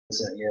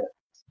isn't yet.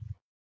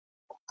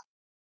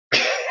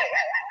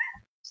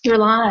 You're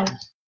live.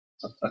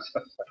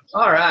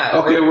 All right.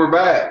 Okay, we're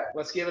back.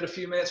 Let's give it a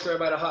few minutes for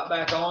everybody to hop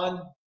back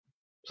on.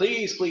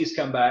 Please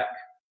come back.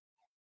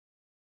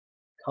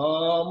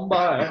 Come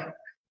back.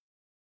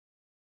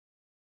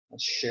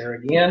 Let's share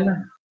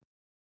again.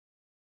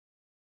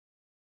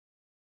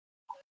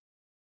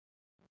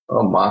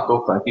 Oh,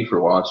 Michael, thank you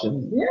for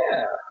watching.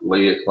 Yeah.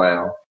 Leah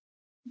Clown.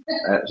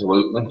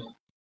 Absolutely.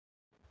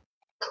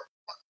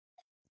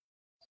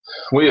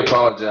 We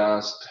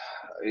apologized.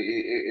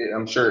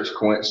 I'm sure it's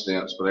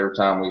coincidence, but every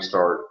time we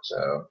start,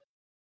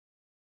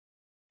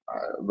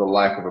 the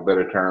lack of a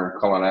better term,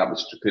 calling out the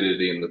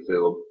stupidity in the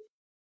field,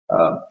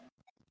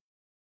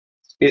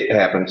 it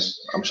happens.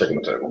 I'm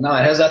shaking the table. No,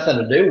 it has nothing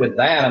to do with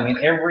that. I mean,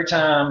 every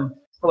time,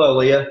 hello,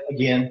 Leah,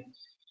 again.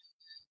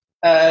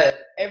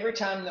 Every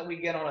time that we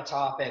get on a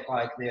topic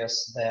like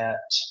this that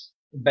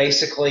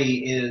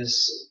basically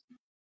is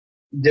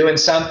doing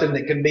something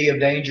that could be of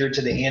danger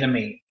to the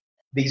enemy,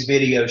 these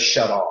videos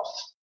shut off.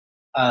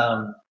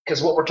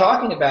 Because what we're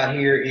talking about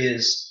here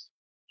is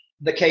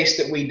the case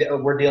that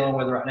we're dealing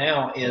with right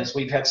now is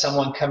we've had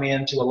someone come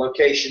into a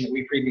location that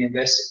we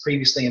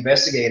previously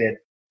investigated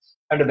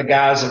under the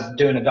guise of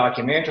doing a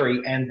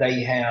documentary, and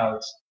they have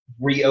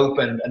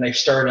reopened and they've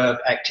started up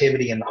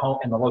activity in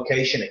the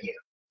location again.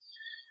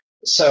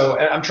 So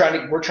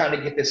we're trying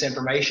to get this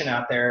information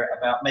out there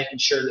about making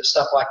sure that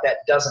stuff like that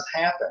doesn't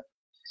happen.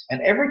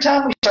 And every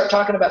time we start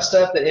talking about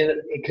stuff that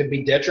it could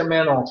be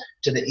detrimental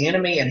to the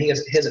enemy and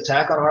his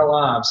attack on our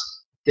lives,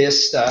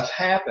 this stuff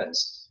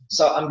happens.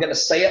 So I'm going to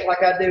say it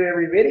like I do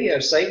every video.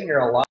 Satan, you're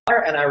a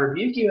liar, and I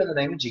rebuke you in the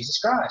name of Jesus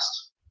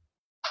Christ.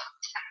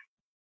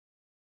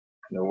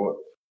 You know what?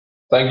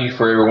 Thank you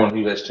for everyone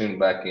who has tuned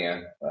back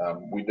in.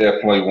 We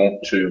definitely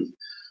want to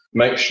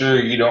make sure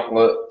you don't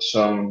let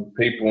some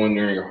people in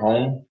your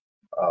home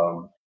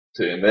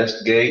to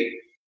investigate,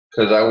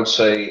 because I would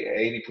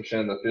say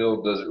 80% of the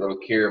field doesn't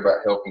really care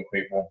about helping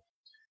people.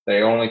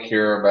 They only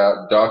care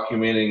about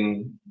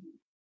documenting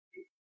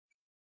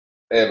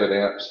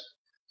evidence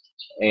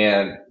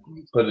and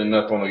putting it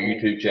up on a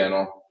YouTube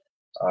channel.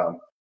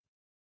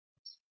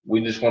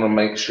 We just want to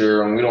make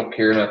sure, and we don't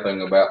care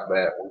nothing about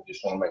that. We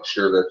just want to make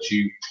sure that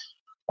you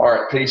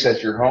are at peace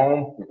at your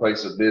home, your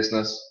place of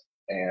business,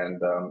 and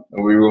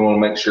we really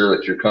want to make sure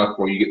that you're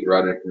comfortable, you get the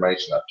right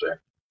information out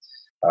there.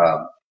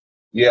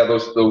 Yeah,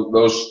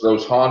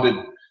 those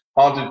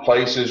haunted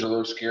places or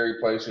those scary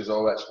places,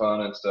 all that's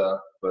fun and stuff,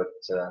 but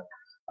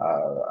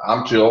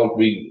I'm too old to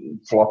be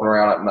flopping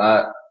around at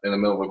night in the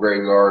middle of a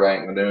graveyard. I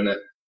ain't gonna doing it,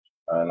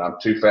 and I'm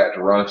too fat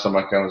to run if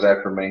somebody comes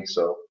after me.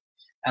 So.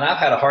 And I've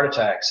had a heart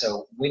attack,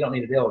 so we don't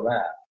need to deal with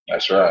that.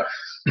 That's right.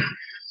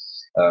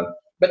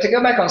 But to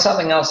go back on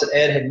something else that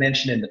Ed had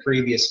mentioned in the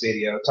previous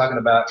video, talking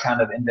about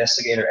kind of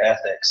investigator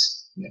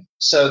ethics. Yeah.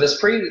 So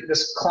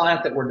this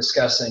client that we're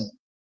discussing,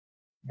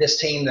 this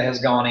team that has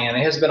gone in,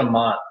 it has been a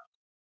month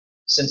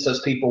since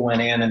those people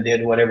went in and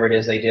did whatever it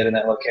is they did in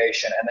that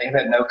location, and they've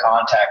had no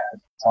contact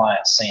with the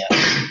client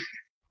since.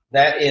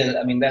 That is,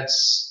 I mean,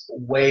 that's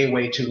way,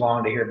 way too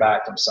long to hear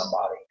back from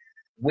somebody.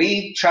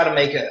 We try to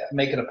make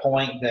it a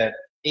point that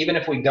even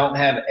if we don't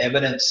have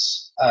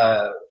evidence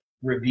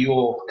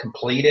review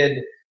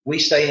completed, we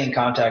stay in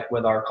contact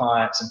with our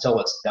clients until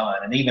it's done,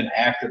 and even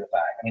after the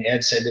fact. I mean,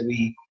 Ed said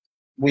that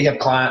we have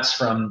clients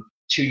from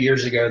 2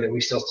 years ago that we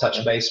still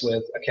touch base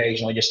with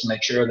occasionally just to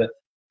make sure that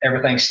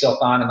everything's still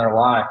fine in their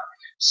life.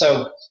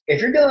 So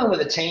if you're dealing with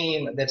a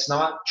team that's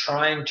not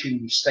trying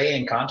to stay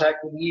in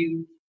contact with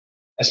you,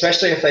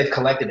 especially if they've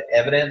collected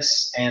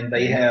evidence and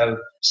they have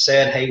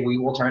said, hey, we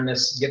will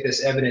get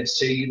this evidence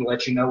to you to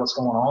let you know what's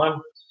going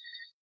on.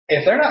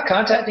 If they're not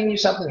contacting you,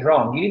 something's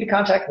wrong. You need to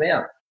contact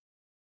them.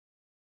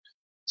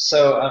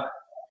 So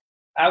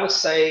I would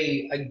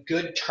say a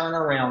good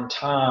turnaround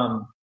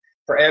time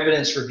for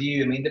evidence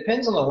review, I mean,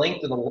 depends on the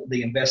length of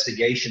the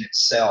investigation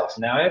itself.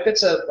 Now, if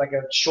it's like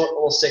a short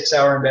little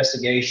 6-hour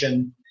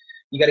investigation,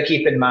 you got to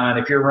keep in mind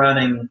if you're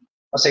running,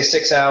 let's say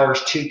 6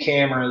 hours, 2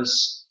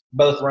 cameras,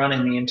 both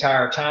running the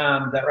entire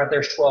time, that right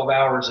there's 12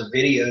 hours of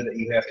video that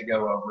you have to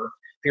go over.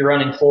 If you're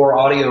running 4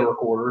 audio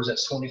recorders,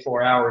 that's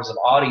 24 hours of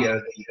audio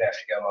that you have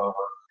to go over.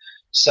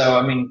 So,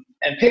 I mean,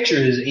 and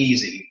pictures is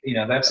easy, you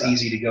know, that's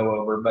easy to go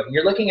over, but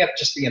you're looking at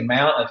just the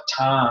amount of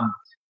time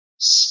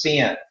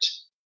spent.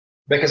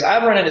 Because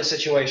I've run into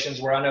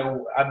situations where I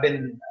know I've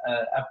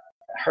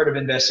heard of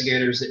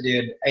investigators that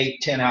did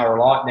 8-10-hour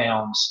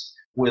lockdowns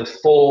with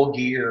full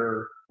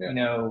gear, you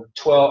know,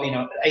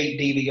 8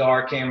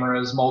 DVR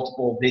cameras,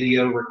 multiple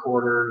video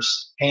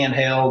recorders,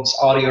 handhelds,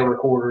 audio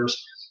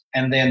recorders,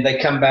 and then they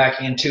come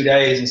back in 2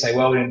 days and say,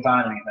 well, we didn't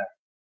find anything.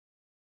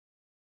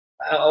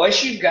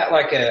 Unless you've got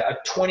like a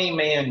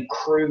 20-man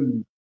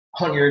crew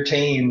on your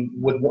team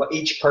with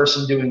each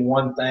person doing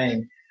one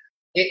thing,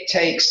 it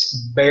takes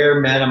bare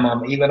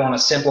minimum, even on a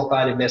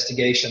simplified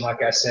investigation,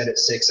 like I said, at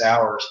 6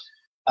 hours,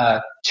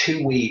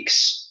 2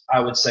 weeks, I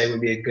would say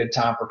would be a good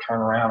time for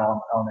turnaround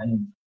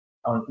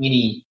on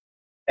any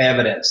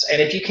evidence.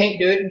 And if you can't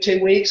do it in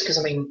 2 weeks, because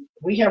I mean,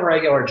 we have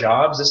regular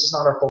jobs. This is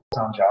not our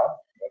full-time job.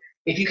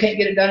 If you can't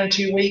get it done in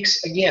 2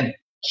 weeks, again,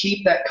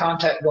 keep that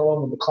contact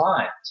going with the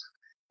client.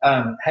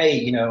 Hey,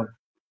 you know,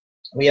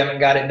 we haven't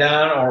got it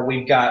done, or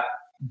we've got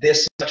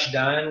this much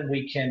done.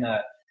 We can,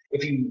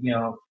 if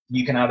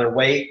you can either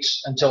wait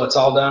until it's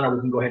all done, or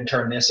we can go ahead and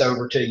turn this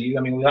over to you.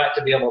 I mean, we like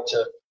to be able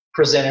to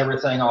present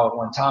everything all at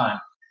one time.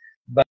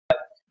 But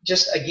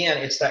just, again,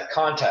 it's that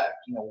contact.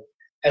 You know,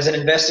 as an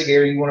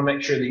investigator, you want to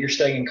make sure that you're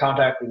staying in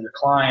contact with your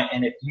client.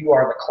 And if you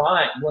are the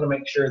client, you want to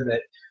make sure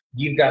that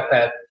you've got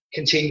that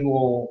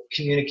continual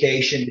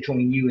communication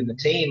between you and the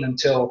team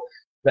until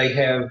they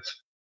have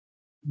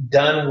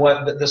done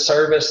what the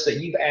service that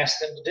you've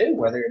asked them to do,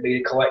 whether it be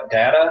to collect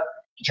data,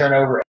 to turn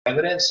over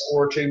evidence,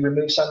 or to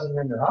remove something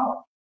from your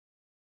home.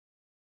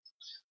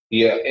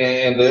 Yeah,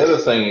 and the other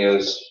thing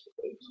is,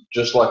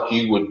 just like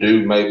you would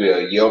do maybe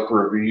a Yelp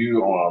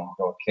review on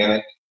a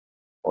mechanic,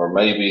 or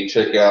maybe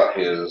check out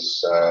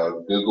his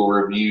Google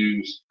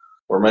reviews,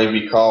 or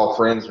maybe call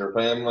friends or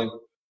family.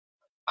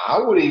 I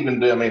would even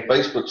do, I mean,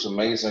 Facebook's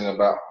amazing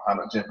about how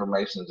much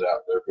information is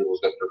out there.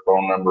 People's got their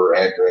phone number,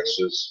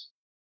 addresses.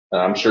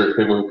 I'm sure there's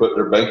people who put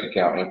their bank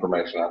account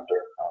information out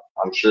there.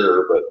 I'm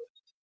sure, but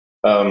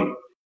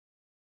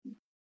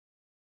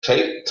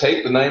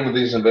take the name of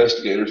these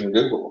investigators and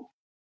Google them.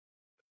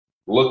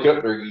 Look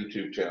up their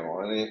YouTube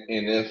channel, and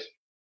if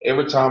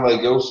every time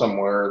they go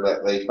somewhere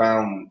that they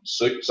found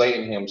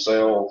Satan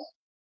himself,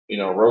 you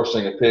know,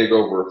 roasting a pig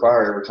over a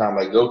fire every time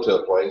they go to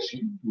a place,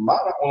 you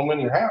might not want them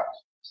in your house.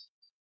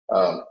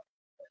 I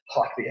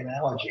like the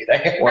analogy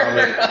there. Well, I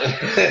mean,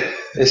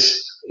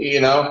 it's, you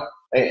know,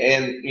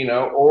 and you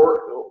know,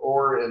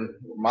 and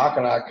Mike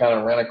and I kind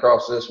of ran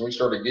across this when we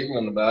started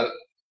giggling about it.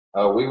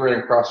 We ran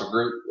across a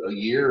group a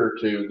year or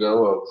two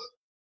ago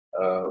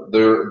of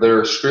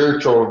their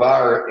spiritual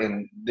advisor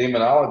and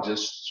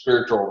demonologist,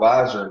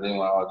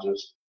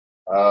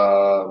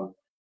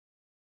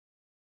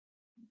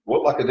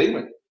 looked like a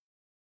demon.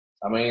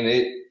 I mean,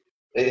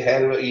 it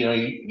had, you know,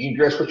 you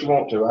dress what you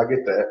want to. I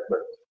get that, but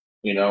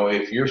you know,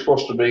 if you're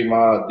supposed to be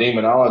my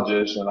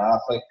demonologist, and I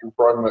think you're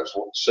pretty much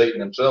Satan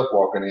himself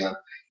walking in.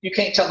 You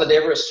can't tell the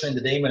difference between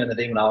the demon and the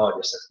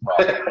demonologist.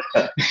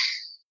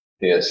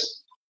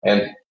 Yes,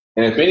 and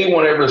if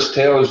anyone ever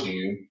tells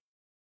you,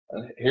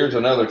 here's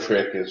another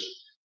trick is,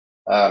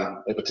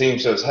 if a team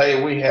says,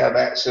 hey, we have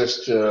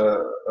access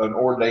to an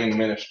ordained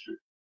ministry,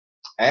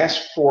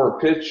 ask for a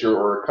picture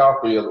or a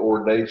copy of the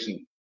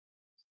ordination.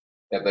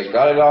 If they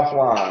got it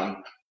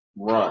offline,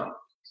 run.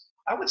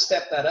 I would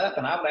step that up,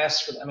 and I would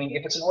ask for, I mean,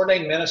 if it's an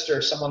ordained minister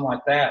or someone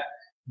like that,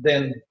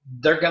 then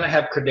they're going to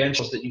have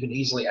credentials that you can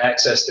easily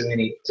access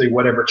through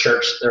whatever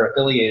church they're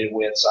affiliated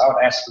with. So I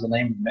would ask for the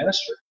name of the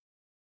minister.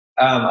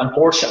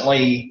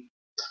 Unfortunately,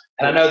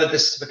 and I know that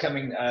this is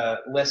becoming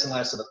less and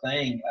less of a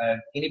thing,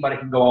 anybody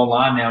can go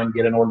online now and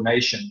get an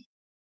ordination.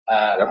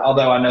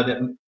 Although I know that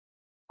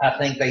I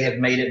think they have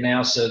made it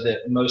now so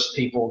that most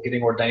people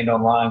getting ordained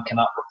online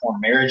cannot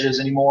perform marriages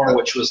anymore,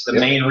 which was the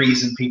main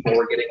reason people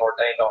were getting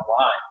ordained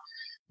online.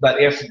 But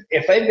if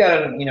they've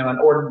got an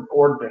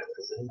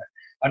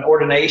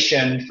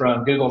ordination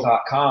from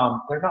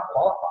Google.com, they're not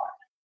qualified.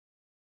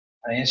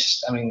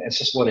 It's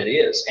just what it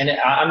is. And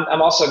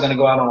I'm also going to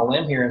go out on a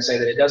limb here and say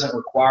that it doesn't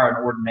require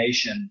an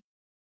ordination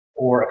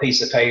or a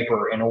piece of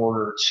paper in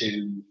order to,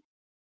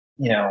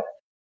 you know,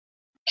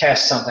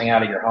 cast something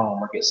out of your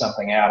home or get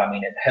something out. I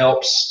mean, it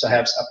helps to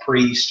have a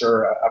priest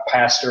or a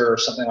pastor or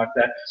something like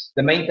that.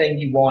 The main thing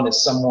you want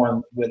is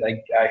someone with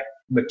a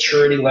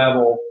maturity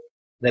level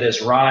that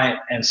is right,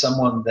 and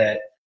someone that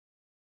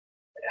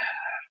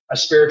a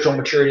spiritual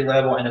maturity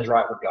level and is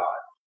right with God.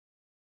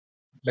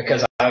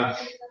 Because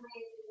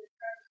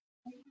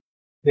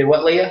did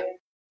what, Leah?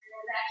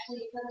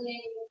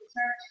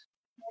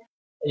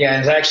 Yeah,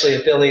 and it's actually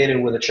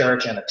affiliated with a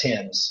church and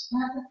attends.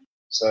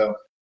 So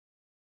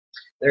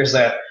there's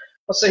that.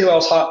 Let's see who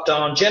else hopped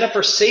on.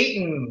 Jennifer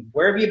Seaton,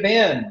 where have you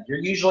been? You're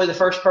usually the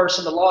first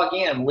person to log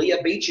in.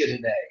 Leah beat you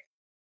today.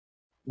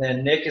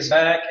 Then Nick is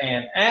back,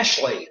 and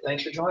Ashley,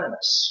 thanks for joining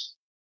us.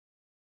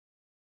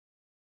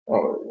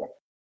 Oh,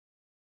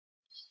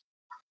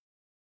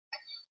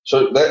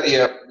 so that,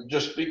 yeah,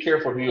 just be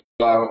careful who you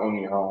allow on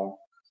your home.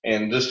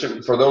 And just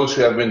for those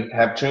who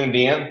have tuned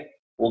in,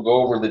 we'll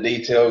go over the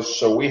details.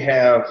 So we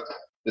have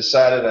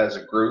decided as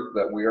a group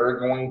that we are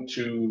going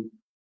to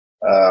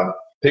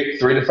pick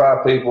 3 to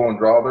 5 people and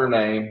draw their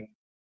name.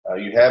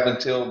 You have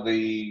until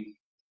the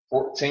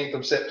 14th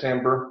of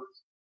September.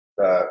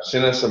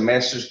 Send us a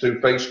message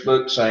through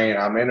Facebook saying,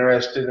 I'm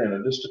interested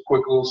in just a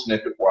quick little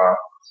snippet. Why?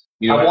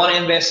 I want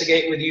to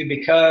investigate with you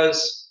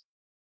because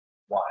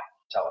why?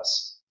 Tell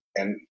us.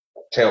 And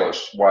tell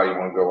us why you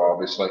want to go,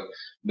 obviously.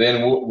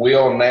 Then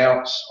we'll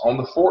announce on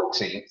the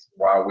 14th,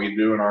 while we're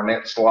doing our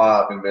next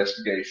live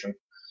investigation,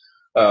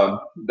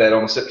 that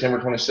on September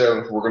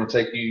 27th, we're going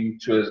to take you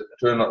to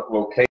a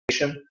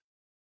location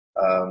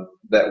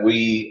that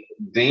we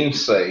deem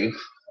safe,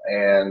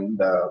 and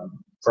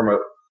from a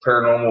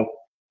paranormal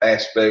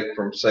aspect,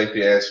 from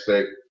safety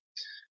aspect,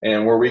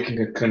 and where we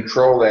can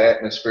control the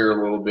atmosphere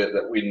a little bit,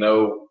 that we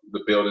know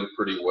the building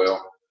pretty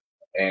well.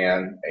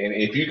 And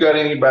if you got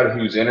anybody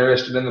who's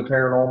interested in the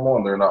paranormal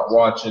and they're not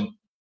watching,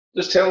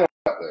 just tell them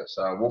about this.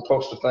 We'll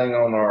post a thing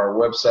on our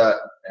website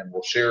and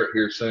we'll share it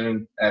here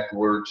soon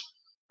afterwards.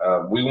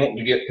 We want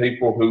to get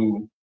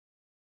people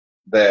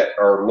that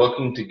are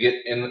looking to get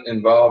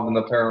involved in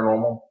the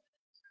paranormal.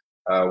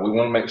 We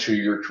want to make sure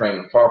you're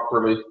trained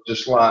properly,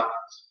 just like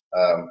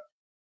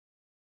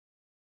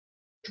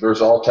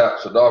there's all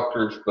types of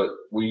doctors, but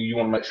you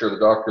want to make sure the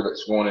doctor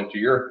that's going into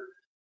your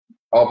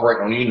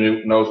operating on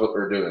you knows what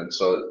they're doing.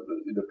 So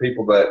the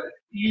people that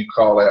you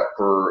call out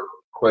for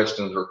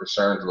questions or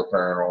concerns of the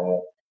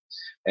paranormal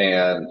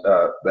and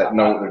that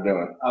know what they're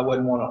doing. I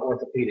wouldn't want an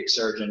orthopedic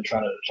surgeon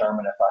trying to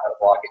determine if I had a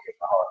blockage in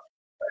my heart.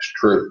 That's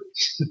true.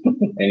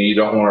 And you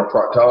don't want a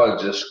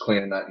proctologist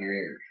cleaning out your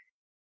ears.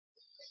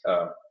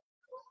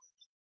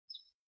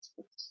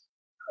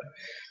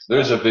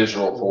 There's a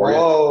visual for you.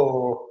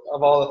 Whoa,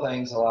 of all the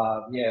things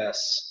alive,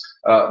 yes.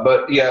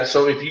 But yeah,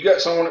 so if you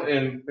got someone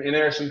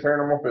interested in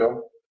paranormal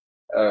field,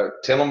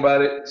 tell them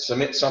about it,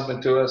 submit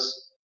something to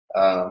us.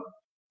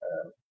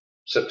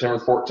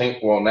 September 14th,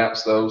 we'll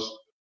announce those.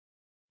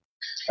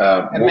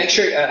 And make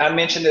sure, I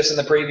mentioned this in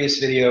the previous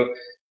video,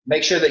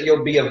 make sure that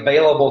you'll be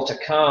available to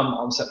come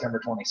on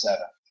September 27th.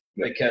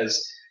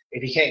 Because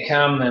if you can't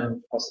come,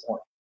 then what's the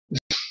point?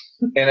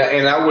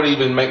 And I would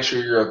even make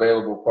sure you're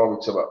available probably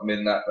till about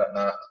midnight that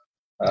night.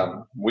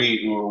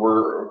 We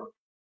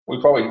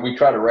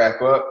try to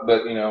wrap up,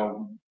 but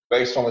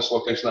based on this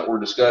location that we're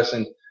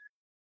discussing,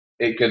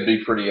 it could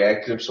be pretty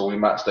active, so we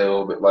might stay a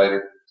little bit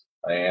later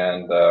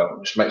and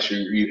just make sure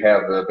you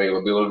have the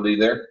availability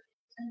there.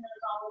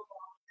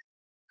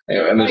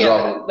 And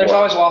there's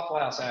always Waffle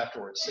House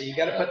afterwards, so you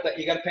got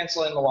to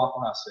pencil in the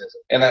Waffle House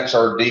visit. And that's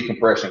our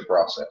decompression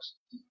process,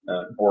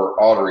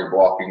 or artery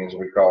blocking, as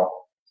we call.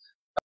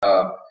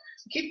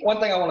 One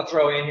thing I want to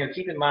throw in here.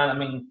 Keep in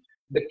mind,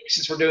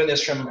 since we're doing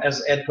this from,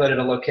 as Ed put it,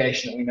 a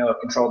location that we know, a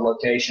controlled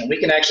location, we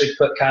can actually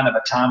put kind of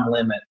a time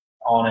limit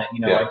on it.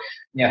 Like,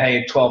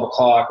 hey, 12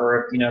 o'clock,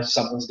 or if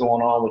something's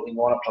going on, we can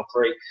go on up till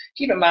 3.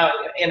 Keep in mind,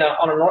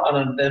 on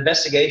an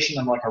investigation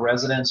of like a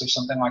residence or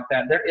something like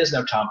that, there is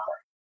no time frame.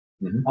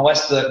 Mm-hmm.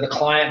 Unless the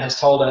client has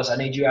told us, I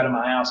need you out of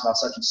my house by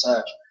such and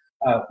such.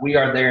 We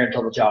are there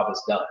until the job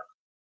is done.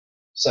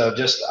 So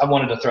I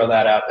wanted to throw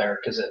that out there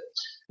because it.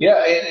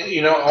 Yeah,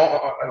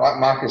 and like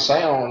Mike is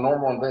saying, on a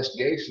normal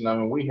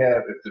investigation, we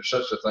have, if there's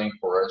such a thing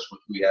for us,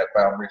 which we have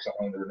found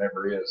recently, there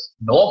never is.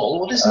 Normal?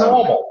 What is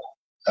normal?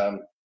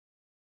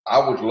 I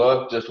would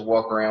love just to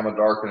walk around the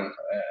dark in a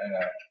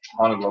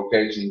haunted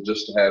location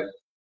just to have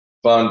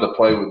fun to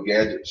play with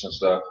gadgets and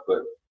stuff,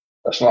 but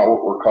that's not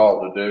what we're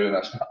called to do, and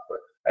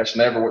that's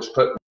never what's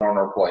put on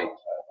our plate.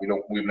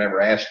 We've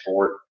never asked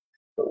for it,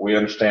 but we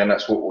understand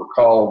that's what we're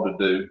called to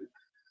do.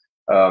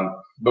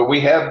 But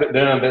we have been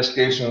doing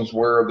investigations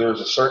where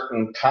there's a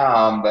certain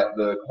time that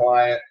the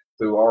client,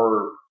 through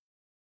our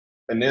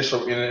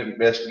initial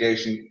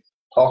investigation,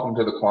 talking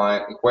to the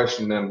client and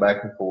questioning them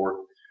back and forth,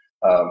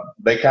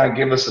 they kind of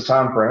give us a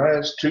time frame. Hey,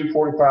 it's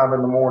 2:45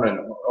 in the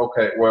morning.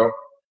 Okay, well,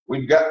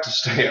 we've got to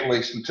stay at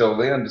least until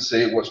then to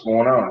see what's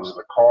going on. Is it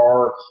a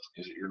car?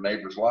 Is it your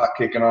neighbor's light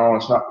kicking on?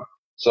 It's not.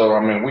 So,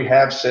 we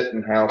have sit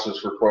in houses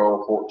for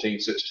 12, 14,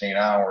 16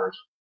 hours,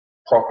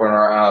 propping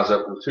our eyes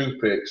up with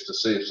toothpicks to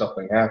see if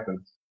something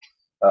happens.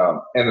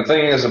 And the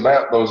thing is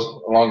about those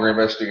longer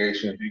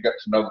investigations, you got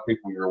to know the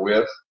people you're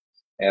with,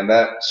 and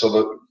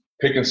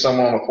picking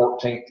someone on the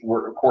 14th,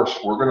 we're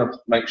going to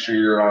make sure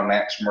you're on an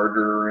axe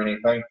murder or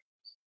anything.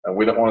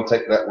 We don't want to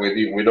take that with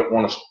you. We don't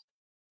want to,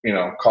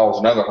 cause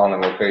another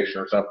haunted location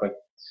or something.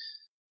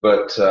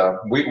 But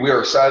we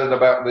are excited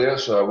about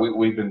this.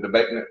 We've been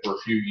debating it for a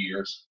few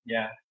years.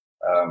 Yeah.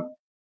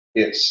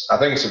 I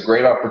think it's a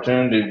great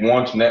opportunity,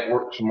 one, to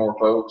network to more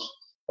folks.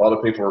 A lot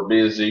of people are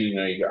busy.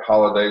 You got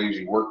holidays,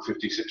 you work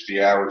 50,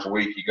 60 hours a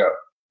week. You got,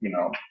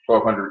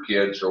 1,200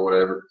 kids or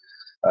whatever,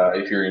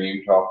 if you're in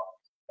Utah.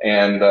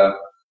 And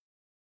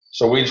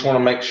so we just want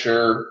to make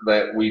sure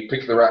that we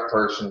pick the right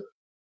person.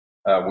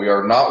 We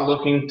are not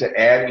looking to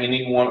add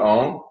anyone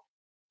on.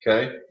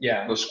 Okay.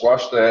 Yeah. Let's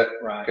squash that.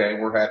 Right. Okay.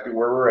 We're happy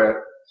where we're at.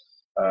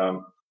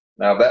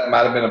 Now that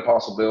might have been a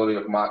possibility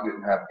if Mike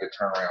didn't have a good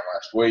turnaround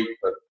last week,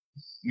 but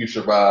you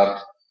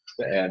survived.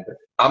 And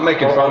I'm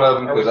making fun of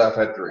him because I've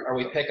had 3. Are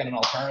we picking an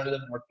alternative?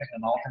 We're picking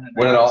an alternate.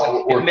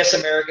 If Miss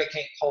America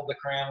can't hold the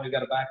crown, we've got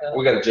to back up.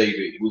 We got a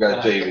JV. We got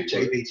a JV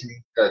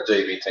team. Got a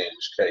JV team in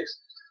this case.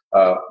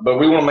 But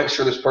we want to make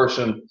sure this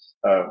person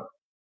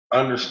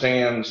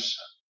understands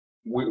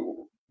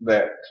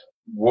that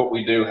what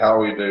we do,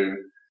 how we do,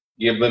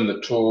 give them the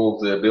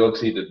tools, the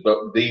ability to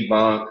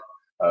debunk,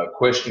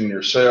 question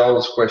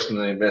yourselves, question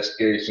the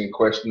investigation,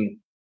 question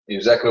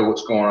exactly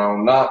what's going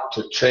on, not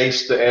to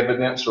chase the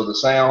evidence or the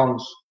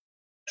sounds,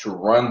 to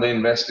run the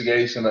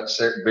investigation. That's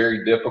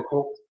very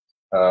difficult.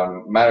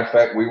 Matter of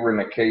fact, we were in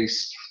a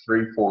case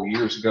 3-4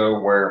 years ago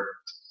where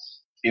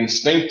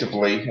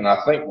instinctively, and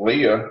I think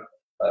Leah,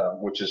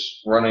 which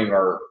is running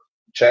our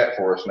chat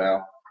for us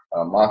now,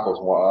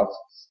 Michael's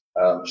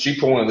wife, she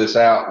pointed this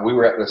out. We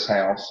were at this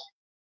house,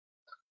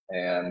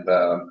 and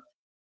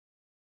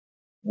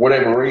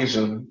whatever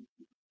reason,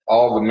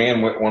 all the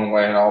men went one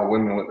way and all the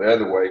women went the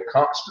other way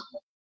constantly.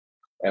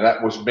 And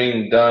that was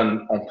being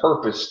done on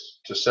purpose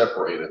to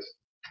separate us.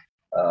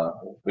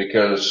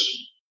 Because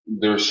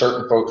there's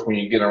certain folks, when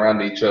you get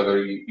around each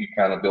other, you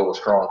kind of build a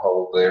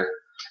stronghold there.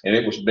 And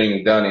it was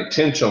being done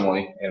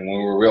intentionally. And when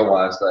we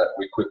realized that,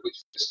 we quickly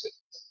fixed it.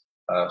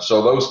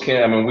 So those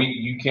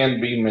you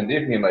can be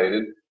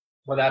manipulated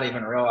without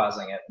even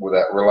realizing it.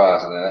 Without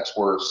realizing it. That's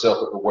where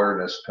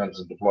self-awareness comes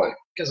into play.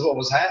 Because what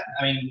was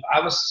happening,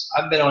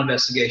 I've been on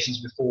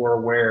investigations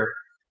before where,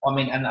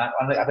 and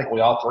I think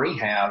we all three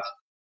have,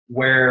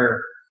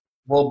 where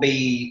we'll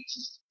be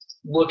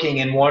looking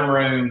in one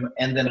room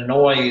and then a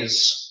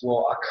noise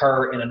will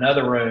occur in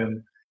another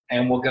room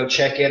and we'll go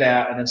check it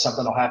out and then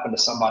something will happen to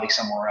somebody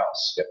somewhere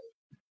else. Yep.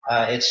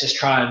 It's just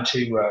trying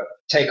to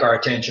take our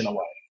attention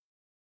away.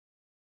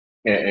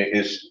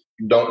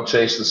 Don't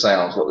chase the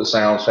sounds. Let the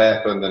sounds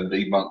happen and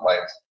debunk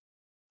life.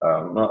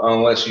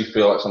 Unless you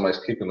feel like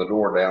somebody's kicking the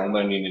door down,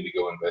 then you need to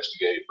go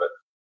investigate.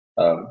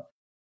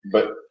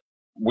 But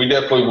we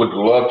definitely would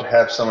love to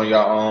have some of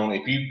y'all on.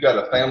 If you've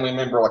got a family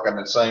member, like I've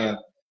been saying,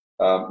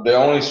 the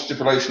only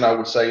stipulation I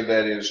would say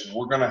that is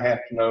we're going to have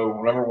to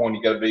know, number one,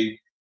 you got to be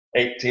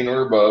 18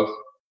 or above.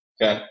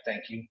 Okay.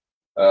 Thank you.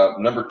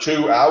 Number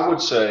two, I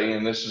would say,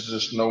 and this is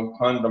just no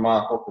pun to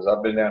Michael because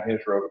I've been down his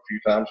road a few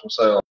times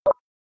myself.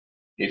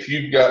 If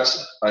you've got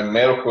a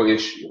medical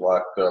issue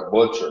like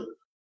blood sugar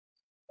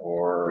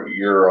or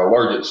you're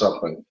allergic to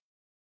something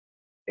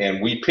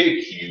and we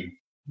pick you,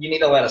 you need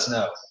to let us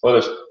know.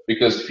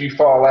 Because if you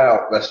fall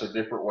out, that's a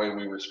different way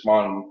we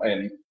respond.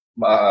 And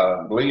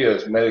Leah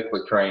is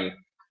medically trained,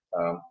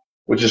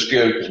 which is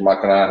good because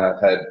Mike and I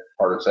have had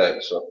heart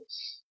attacks. So.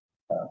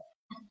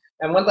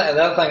 And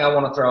another thing I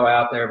want to throw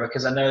out there,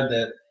 because I know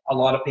that a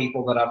lot of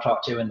people that I've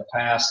talked to in the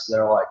past,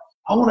 they're like,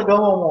 I want to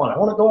go on one. I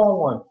want to go on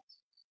one.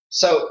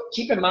 So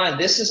keep in mind,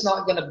 this is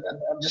not going to,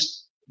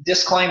 just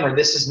disclaimer,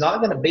 this is not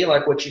going to be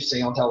like what you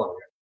see on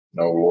television.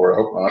 No, Lord, I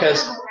hope not.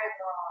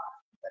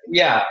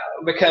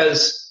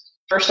 Because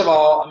first of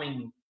all,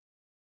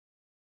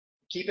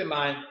 keep in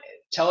mind,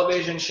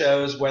 television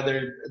shows,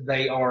 whether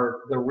they are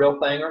the real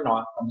thing or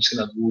not, I'm just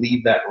going to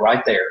leave that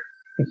right there.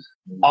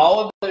 All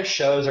of those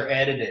shows are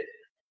edited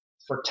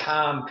for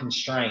time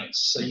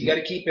constraints. So you got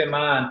to keep in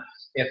mind,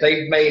 if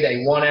they've made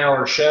a 1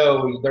 hour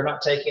show, they're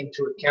not taking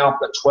into account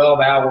the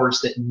 12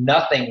 hours that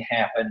nothing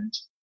happened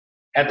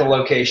at the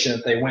location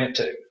that they went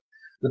to.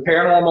 The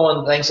paranormal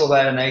and things of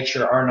that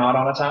nature are not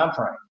on a time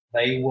frame.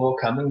 They will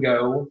come and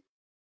go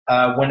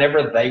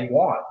whenever they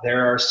want.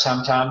 There are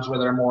some times where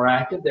they're more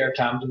active. There are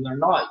times when they're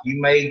not.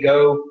 You may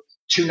go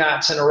 2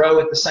 nights in a row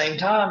at the same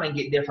time and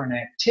get different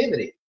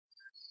activity.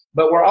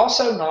 But we're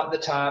also not the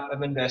type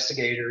of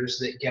investigators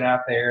that get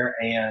out there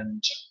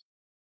and,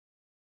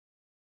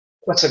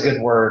 what's a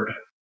good word?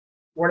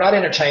 We're not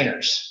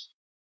entertainers.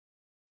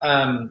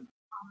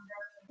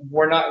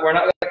 We're not going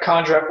to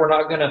conjure up. We're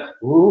not going to,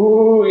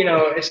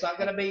 it's not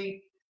going to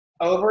be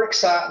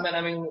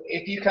overexcitement.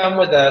 If you come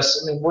with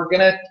us, we're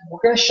going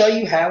to show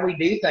you how we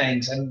do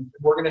things, and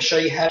we're going to show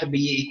you how to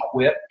be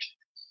equipped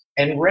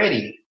and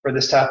ready for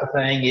this type of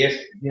thing.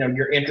 If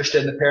you're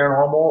interested in the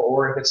paranormal,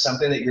 or if it's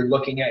something that you're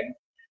looking at,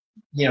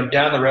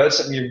 down the road,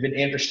 something you've been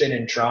interested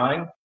in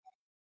trying.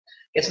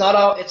 It's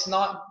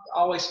not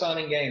always fun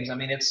and games.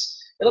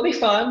 It'll be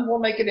fun. We'll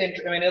make it.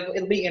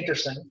 It'll be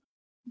interesting,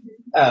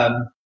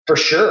 for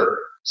sure,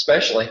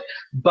 especially.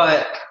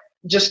 But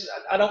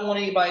I don't want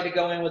anybody to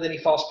go in with any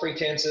false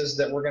pretenses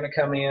that we're going to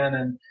come in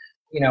and,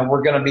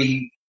 we're going to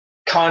be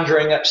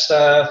conjuring up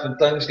stuff and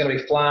things going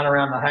to be flying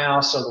around the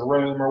house or the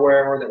room or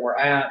wherever that we're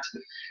at.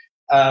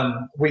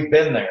 We've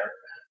been there,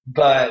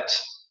 but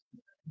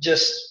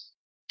just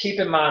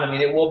keep in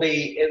mind. It will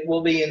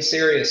be in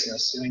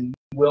seriousness.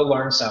 We'll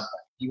learn something.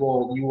 You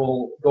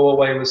will go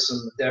away with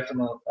some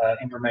definite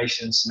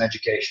information, some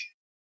education.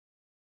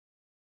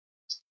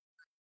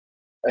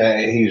 I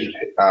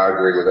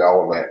agree with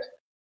all of that.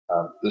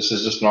 This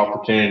is just an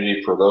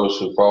opportunity for those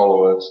who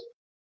follow us,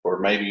 or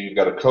maybe you've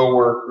got a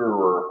coworker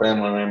or a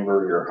family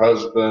member, your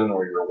husband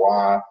or your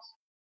wife,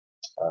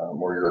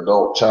 or your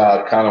adult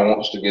child kind of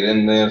wants to get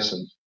in this,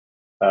 and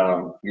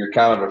you're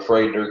kind of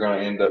afraid they're going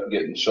to end up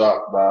getting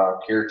shot by a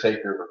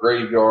caretaker of a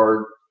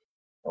graveyard,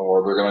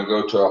 or they're going to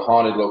go to a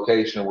haunted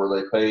location where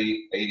they pay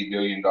 $80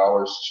 billion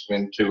to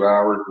spend 2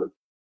 hours with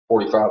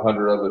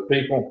 4,500 other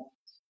people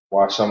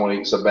while someone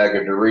eats a bag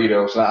of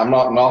Doritos. Now, I'm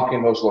not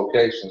knocking those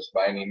locations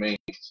by any means.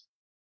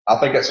 I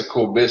think that's a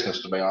cool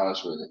business, to be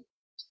honest with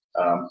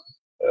you.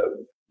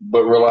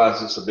 But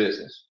realize it's a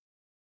business.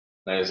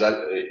 Now, is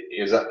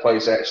that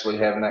place actually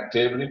having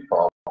activity?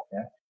 Probably.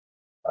 Yeah.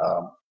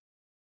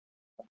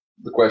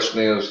 The question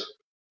is,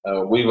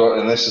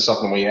 and this is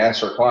something we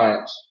ask our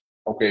clients.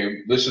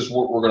 Okay, this is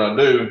what we're going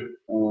to do.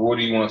 What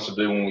do you want us to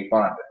do when we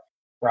find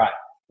it? Right.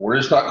 We're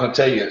just not going to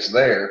tell you it's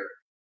there.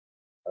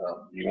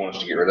 Do you want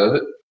us to get rid of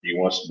it? Do you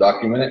want us to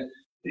document it?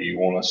 What do you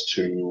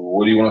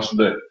want us to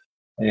do?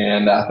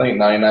 And I think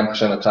 99%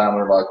 of the time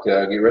they're like,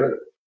 get rid of it.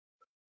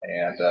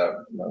 And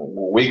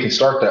we can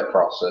start that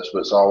process,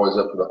 but it's always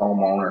up to the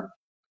homeowner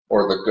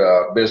or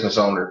the business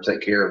owner to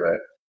take care of that.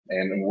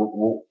 And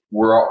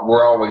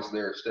we're always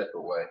there a step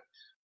away.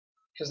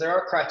 Because there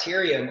are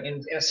criteria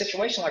in a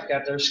situation like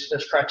that.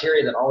 There's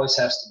criteria that always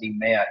has to be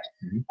met.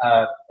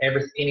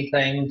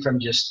 Anything from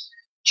just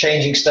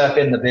changing stuff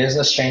in the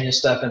business, changing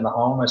stuff in the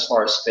home as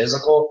far as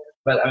physical.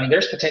 But I mean,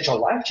 there's potential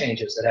life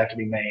changes that have to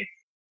be made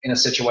in a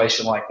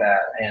situation like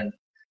that. And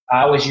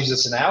I always use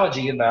this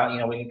analogy about,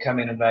 we can come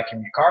in and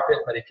vacuum your carpet,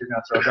 but if you're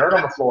going to throw dirt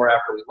on the floor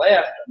after we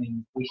left, I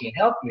mean, we can't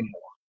help you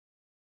anymore.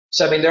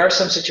 So, I mean, there are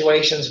some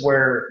situations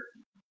where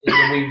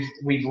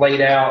we've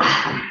laid out,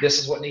 this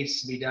is what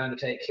needs to be done to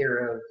take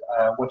care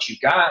of what you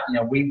got.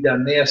 We've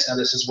done this. Now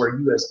this is where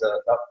you as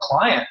the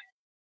client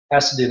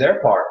has to do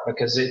their part,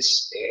 because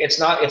it's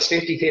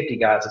 50-50,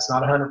 guys. It's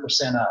not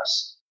 100%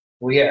 us.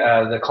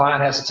 The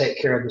client has to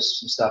take care of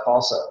this stuff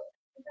also.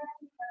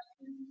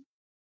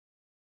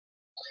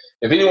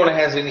 If anyone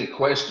has any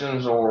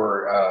questions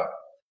or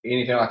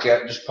anything like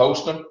that, just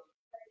post them.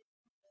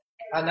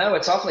 I know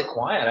it's awfully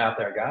quiet out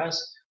there,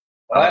 guys.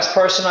 The last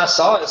person I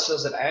saw, it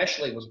says that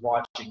Ashley was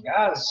watching.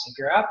 Guys, if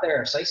you're out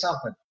there, say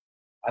something.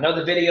 I know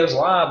the video's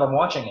live. I'm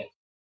watching it.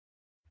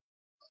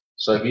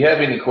 So if you have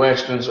any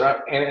questions,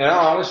 and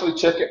I'll honestly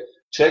check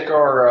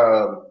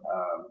our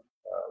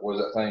what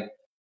is that thing?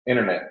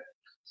 Internet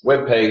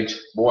webpage.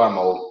 Boy, I'm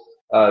old.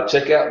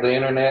 Check out the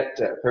internet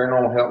at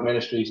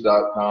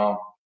paranormalhelpministries.com.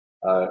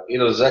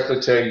 It'll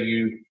exactly tell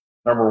you,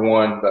 number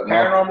one, that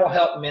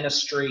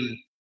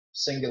paranormalhelpministry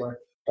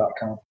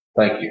singular.com.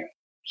 Thank you.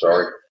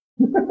 Sorry.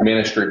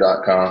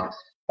 Ministry.com.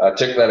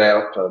 Check that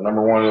out.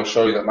 Number one, it'll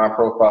show you that my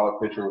profile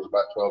picture was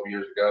about 12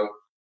 years ago,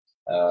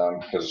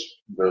 because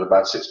there's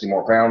about 60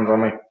 more pounds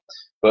on me.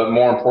 But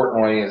more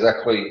importantly,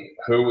 exactly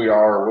who we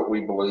are, what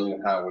we believe,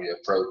 and how we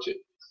approach it.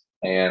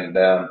 And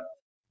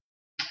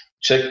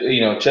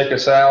check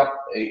us out.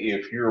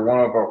 If you're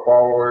one of our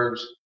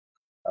followers,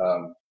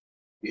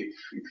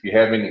 if you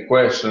have any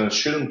questions,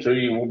 shoot them to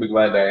you. We'll be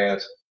glad to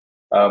ask.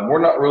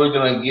 We're not really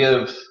going to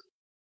give.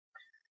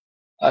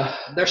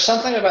 There's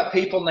something about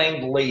people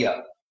named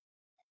Leah.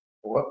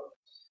 What?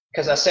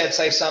 Because I said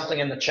say something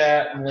in the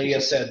chat, and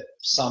Leah said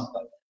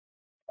something.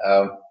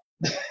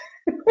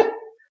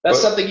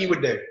 That's something you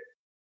would do.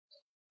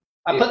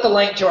 I put the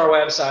link to our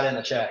website in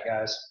the chat,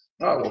 guys.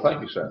 Oh, well,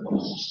 thank you, sir.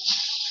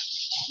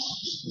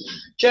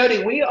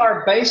 Jody, we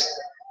are based.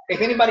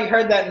 If anybody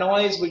heard that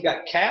noise, we've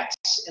got cats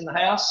in the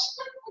house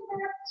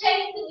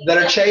that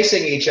are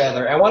chasing each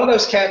other, and one of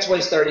those cats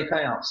weighs 30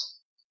 pounds.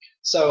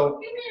 So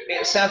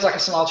it sounds like a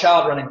small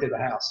child running through the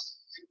house.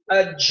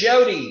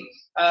 Jody,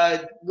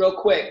 real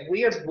quick,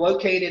 we are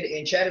located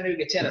in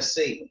Chattanooga,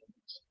 Tennessee.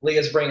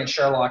 Leah's bringing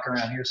Sherlock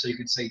around here so you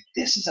can see,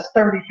 this is a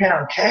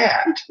 30-pound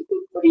cat.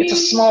 It's a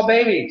small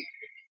baby.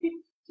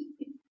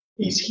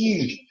 He's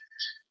huge.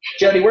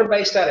 Jody, we're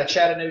based out of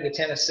Chattanooga,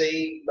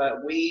 Tennessee,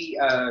 but we've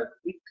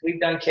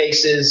done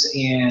cases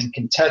in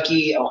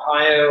Kentucky,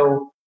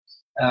 Ohio,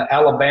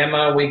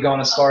 Alabama. We've gone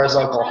as far as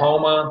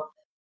Oklahoma.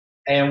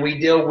 And we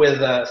deal with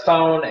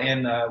phone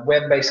and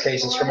web-based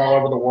cases from all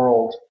over the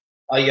world.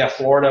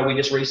 Florida. We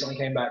just recently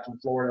came back from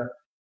Florida.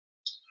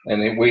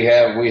 And we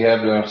have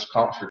done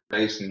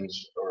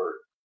consultations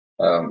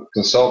or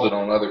consulted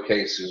on other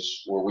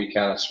cases where we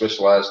kind of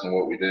specialize in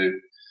what we do.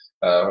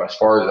 As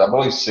far as I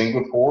believe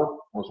Singapore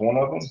was one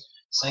of them.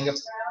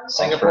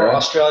 Singapore,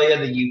 Australia,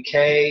 the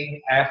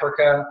UK,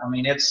 Africa. I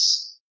mean,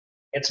 it's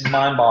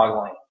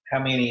mind-boggling how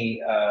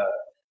many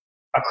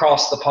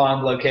across the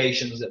pond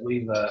locations that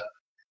we've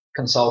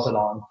consulted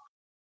on.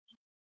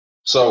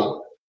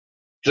 So,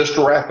 just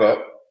to wrap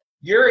up,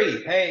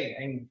 Yuri, hey,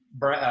 and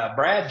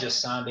Brad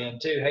just signed in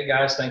too. Hey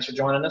guys, thanks for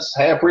joining us.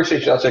 Hey, I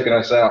appreciate y'all checking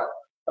us out.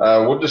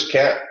 We'll just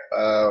cap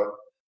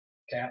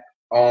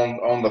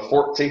on the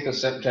 14th of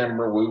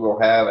September. We will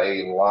have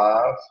a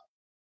live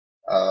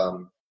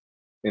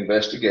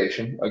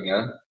investigation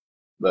again.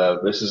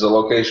 This is a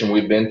location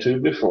we've been to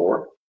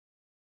before,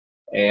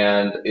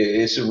 and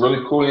it's a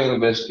really cool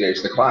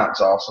investigation. The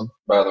client's awesome,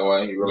 by the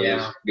way. He really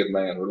is a good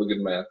man, really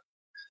good man.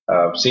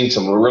 Seen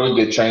some really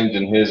good change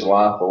in his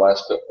life the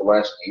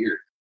last year.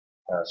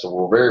 So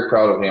we're very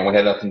proud of him. We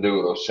had nothing to do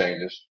with those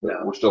changes,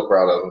 but we're still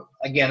proud of him.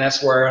 Again,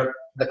 that's where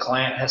the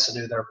client has to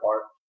do their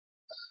part.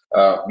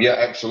 Yeah,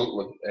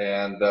 absolutely.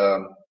 And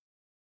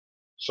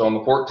so on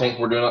the 14th,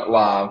 we're doing it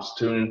live. So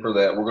tune in for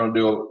that. We're going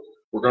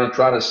to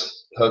try to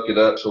hook it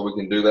up so we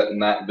can do that in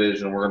night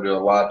vision. We're going to do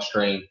a live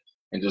stream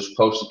and just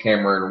post the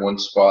camera in one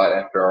spot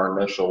after our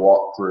initial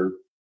walkthrough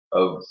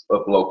of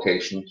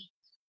locations.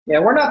 Yeah,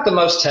 we're not the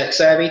most tech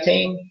savvy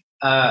team,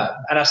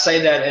 and I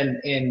say that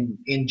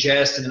in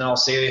jest and in all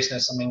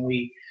seriousness. I mean,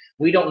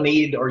 we don't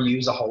need or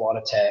use a whole lot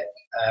of tech.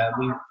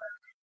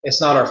 It's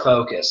not our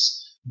focus.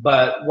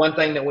 But one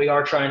thing that we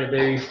are trying to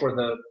do for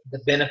the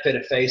benefit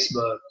of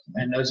Facebook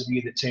and those of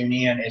you that tune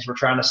in is we're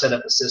trying to set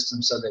up a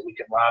system so that we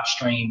can live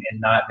stream in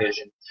night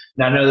vision.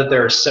 Now, I know that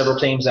there are several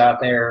teams out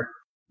there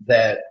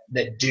that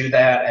do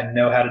that and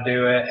know how to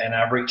do it, and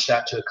I've reached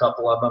out to a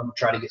couple of them to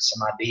try to get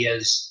some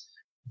ideas.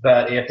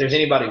 But if there's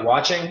anybody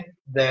watching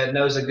that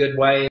knows a good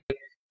way,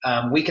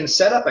 we can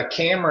set up a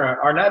camera.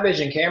 Our night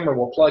vision camera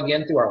will plug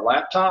in through our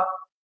laptop,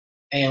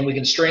 and we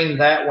can stream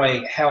that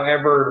way.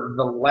 However,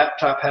 the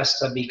laptop has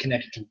to be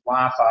connected to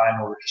Wi-Fi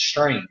in order to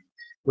stream,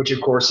 which,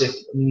 of course, if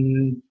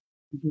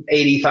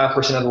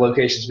 85% of the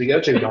locations we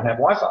go to don't have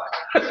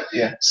Wi-Fi.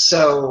 Yeah.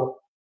 So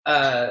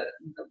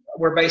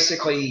we're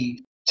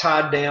basically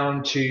tied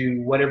down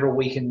to whatever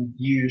we can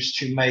use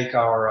to make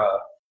our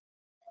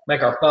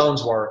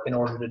phones work in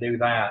order to do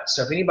that.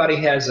 So if anybody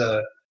has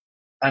an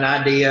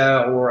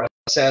idea or a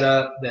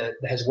setup that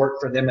has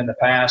worked for them in the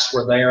past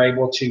where they are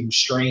able to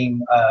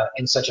stream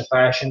in such a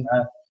fashion,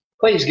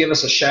 please give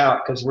us a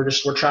shout, because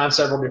we're trying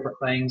several different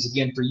things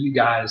again for you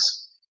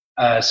guys,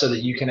 so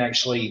that you can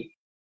actually.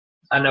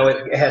 I know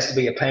it has to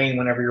be a pain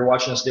whenever you're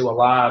watching us do a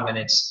live and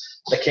it's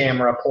the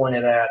camera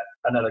pointed at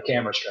another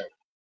camera screen.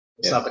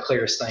 It's not the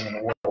clearest thing in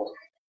the world.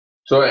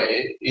 So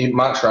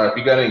Mike's right. If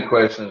you got any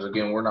questions,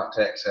 again, we're not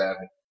tech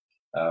savvy.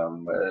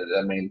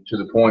 I mean, to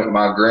the point,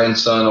 my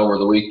grandson over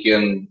the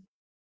weekend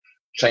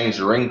changed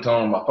the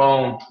ringtone on my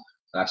phone,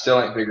 and I still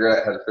ain't figured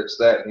out how to fix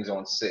that, and he's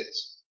on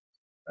 6.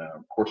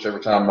 Of course, every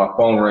time my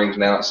phone rings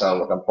now, it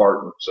sounds like I'm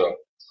farting. So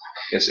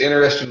it's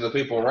interesting to the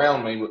people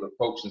around me, but the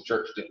folks in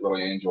church didn't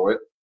really enjoy it.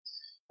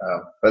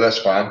 But that's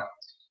fine.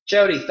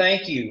 Jody,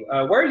 thank you.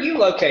 Where are you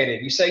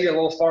located? You say you're a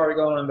little far to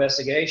go on an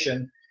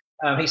investigation.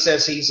 He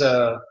says he's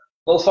a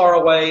little far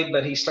away,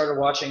 but he started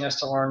watching us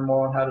to learn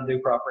more on how to do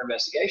proper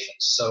investigations.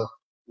 So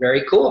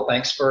very cool.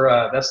 Thanks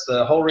for that's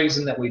the whole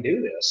reason that we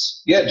do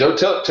this. Yeah, Joe,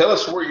 tell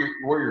us where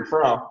you're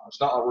from. It's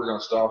not like we're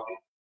going to stalk you.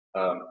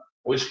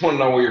 We just want to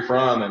know where you're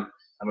from, and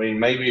I mean,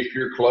 maybe if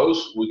you're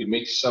close, we could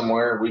meet you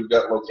somewhere. We've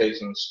got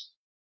locations.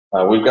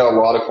 We've got a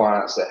lot of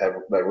clients that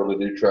really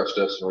do trust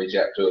us and reach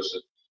out to us.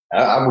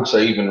 I would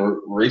say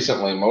even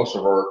recently, most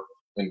of our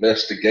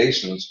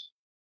investigations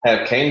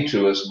have came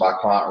to us by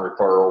client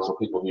referrals or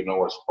people who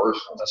know us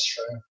personally. That's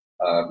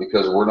true.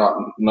 Because we're not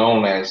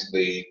known as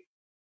the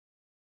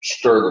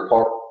stir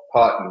the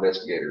pot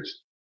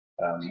investigators.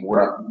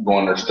 We're not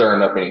going there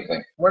stirring up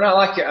anything. We're not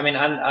like you. I mean,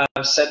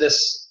 I've said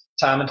this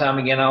time and time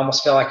again. I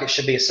almost feel like it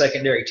should be a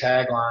secondary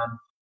tagline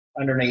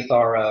underneath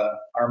our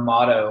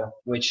motto,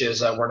 which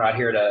is we're not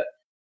here to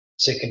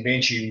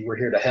convince you, we're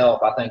here to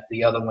help. I think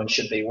the other one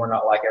should be, we're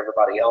not like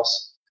everybody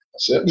else.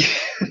 That's it.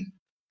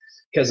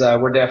 Because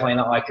we're definitely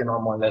not like your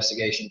normal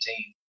investigation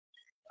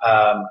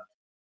team.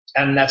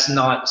 And that's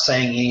not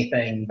saying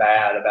anything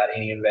bad about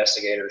any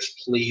investigators.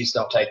 Please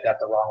don't take that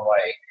the wrong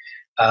way.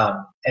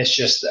 It's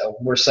just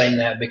we're saying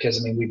that because,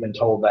 I mean, we've been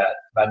told that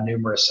by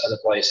numerous other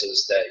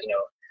places that,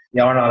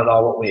 y'all are not at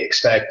all what we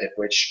expected,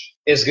 which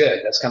is good.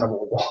 That's kind of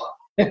what we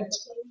want.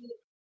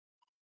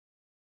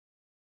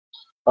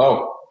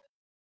 Oh.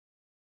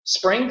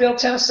 Springville,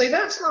 Tennessee,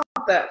 that's not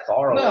that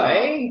far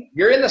away.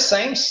 You're in the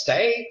same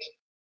state.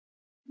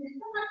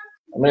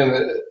 I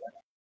mean,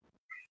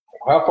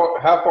 how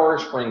far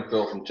is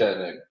Springfield from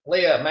Chattanooga?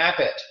 Leah, map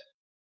it.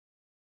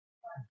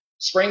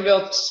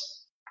 Springville,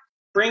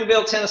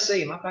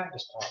 Tennessee. My back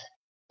just popped.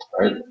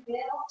 Right.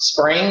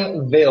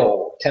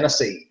 Springville,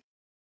 Tennessee.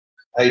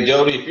 Hey,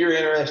 Jody, if you're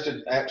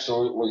interested,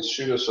 absolutely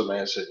shoot us a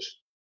message.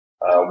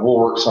 We'll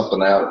work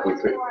something out if we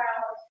could.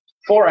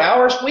 4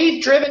 hours?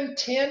 We've driven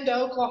 10 to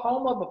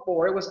Oklahoma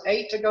before. It was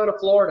 8 to go to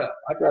Florida.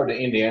 I drive to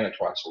Indiana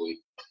twice a week.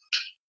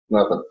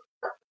 Nothing.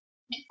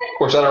 Of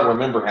course, I don't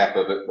remember half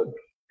of it, but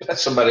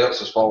that's somebody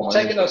else's fault.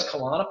 Taking those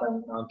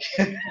Klonopin? I'm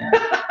kidding.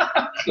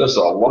 Just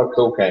a lot of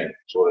cocaine.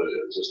 That's what it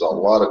is. Just a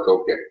lot of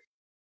cocaine.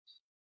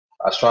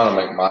 I was trying to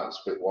make Mike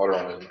spit water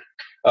on him.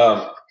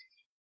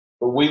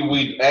 But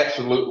we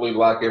absolutely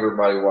like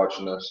everybody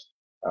watching us.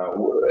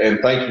 And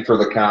thank you for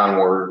the kind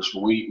words.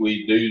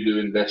 We do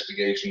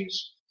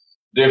investigations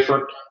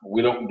different.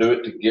 We don't do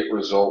it to get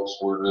results.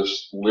 We're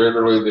just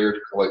literally there to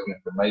collect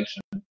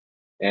information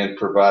and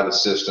provide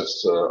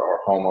assistance to our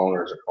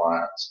homeowners and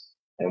clients.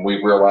 And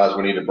we realize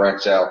we need to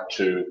branch out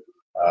to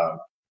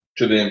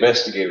the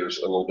investigators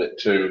a little bit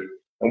too.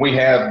 And we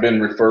have been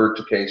referred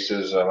to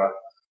cases.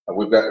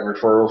 We've got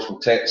referrals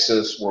from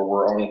Texas where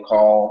we're on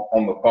call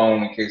on the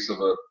phone in case of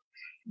a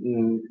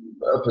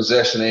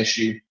possession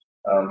issue.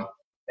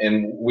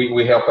 And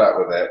we help out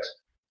with that.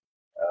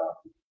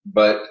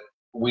 But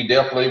we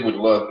definitely would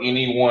love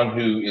anyone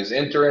who is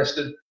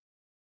interested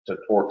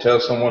or tell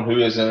someone who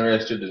is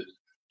interested to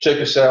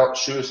check us out,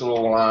 shoot us a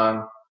little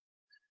line.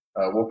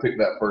 We'll pick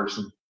that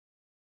person.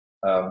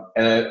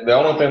 And the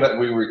only thing that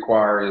we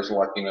require is,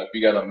 like, if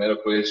you got a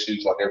medical issue,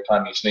 like every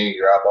time you sneeze,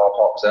 your eyeball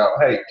pops out,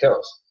 hey, tell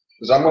us.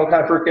 Because I'm going to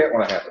kind of freak out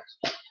when it happens.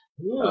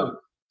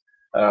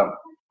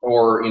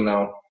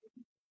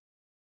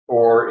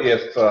 Or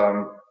if,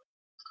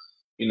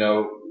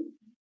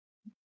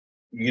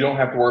 you don't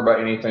have to worry about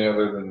anything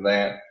other than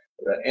that.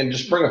 And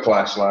just bring a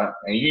flashlight.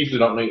 And you usually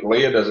don't need,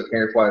 Leah doesn't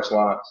carry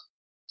flashlights.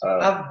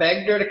 I've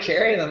begged her to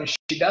carry them.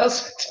 She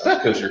doesn't.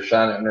 Because you're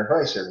shining in her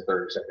face every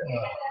 30 seconds.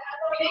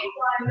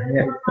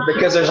 Yeah,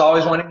 because there's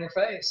always one in your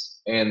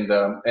face. And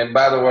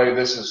by the way,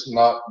 this is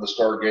not the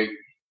Stargate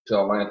to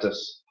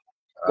Atlantis.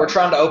 We're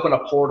trying to open a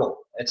portal.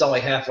 It's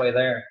only halfway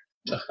there.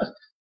 You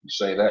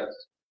say that.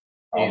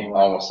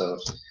 Almost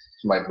says.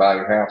 somebody buy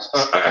your house.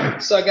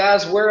 So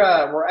guys, we're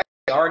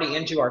actually already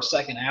into our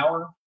second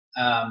hour.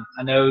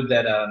 I know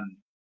that a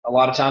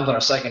lot of times on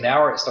our second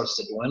hour it starts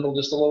to dwindle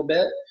just a little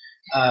bit.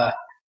 I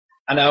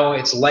know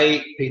it's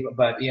late, people,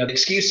 but the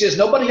excuse is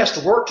nobody has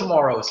to work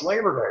tomorrow. It's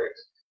Labor Day.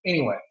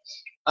 Anyway,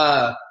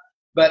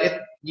 but if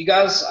you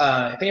guys,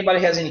 if anybody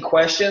has any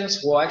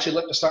questions, we'll actually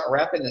look to start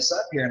wrapping this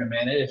up here in a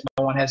minute. If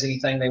no one has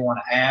anything they want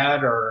to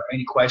add or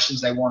any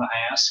questions they want to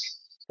ask.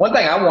 One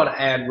thing I want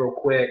to add real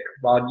quick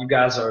while you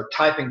guys are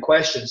typing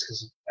questions,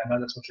 because I know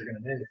that's what you're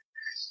going to do.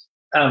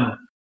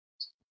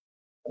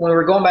 When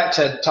we're going back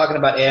to talking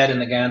about Ed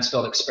and the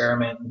Gansfield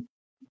experiment,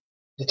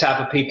 the type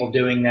of people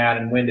doing that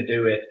and when to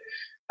do it,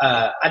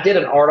 I did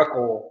an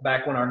article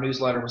back when our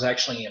newsletter was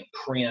actually in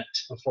print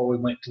before we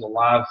went to the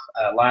live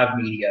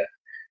media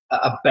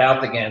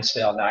about the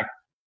Gansfield. Now, I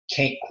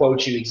can't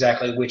quote you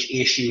exactly which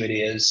issue it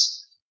is.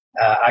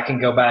 I can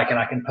go back and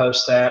I can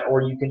post that,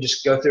 or you can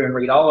just go through and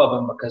read all of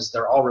them because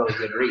they're all really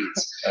good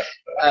reads.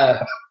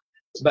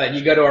 But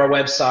you go to our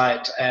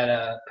website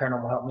at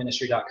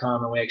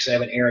paranormalhelpministry.com, and we actually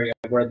have an area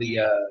where the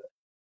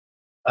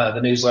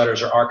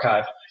newsletters are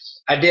archived.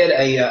 I did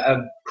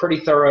a pretty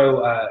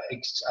thorough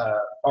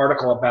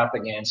article about the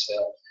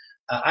Gansfield.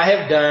 I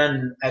have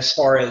done, as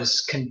far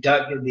as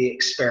conducted the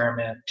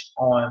experiment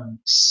on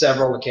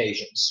several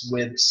occasions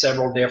with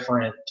several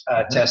different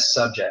test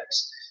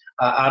subjects.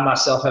 I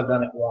myself have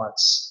done it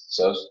once.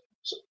 So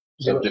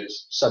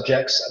subjects.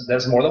 Subjects.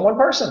 There's more than one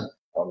person.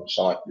 It's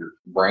like you're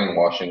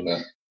brainwashing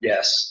them.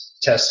 Yes,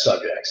 test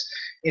subjects.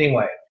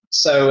 Anyway,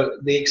 so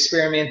the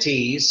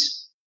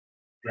experimentees,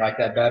 you like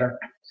that better?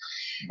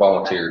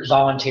 Volunteers.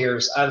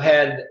 I've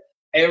had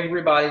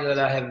everybody that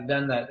I have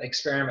done that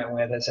experiment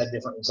with has had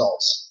different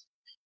results.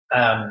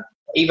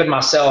 Even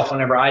myself,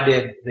 whenever I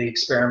did the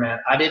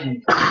experiment, I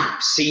didn't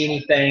see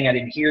anything. I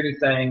didn't hear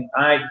anything.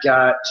 I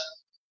got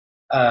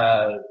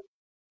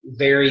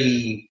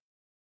very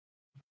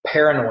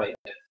paranoid.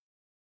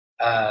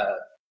 I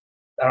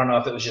don't know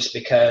if it was just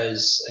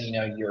because,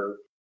 your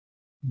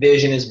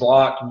vision is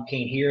blocked and you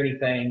can't hear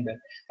anything, but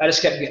I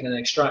just kept getting an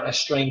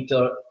extreme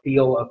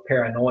feel of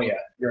paranoia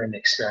during the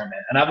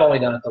experiment. And I've only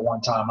done it the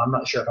one time. I'm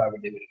not sure if I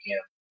would do it again.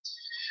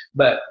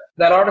 But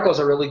that article is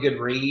a really good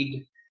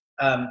read.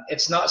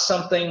 It's not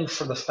something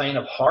for the faint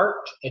of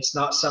heart. It's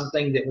not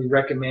something that we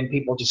recommend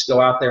people just go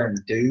out there and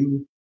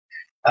do.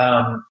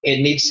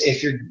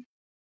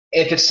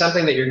 If it's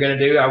something that you're going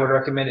to do, I would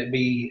recommend it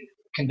be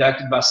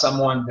conducted by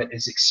someone that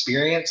is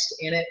experienced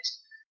in it,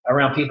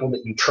 around people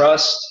that you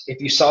trust. If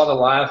you saw the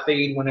live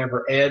feed,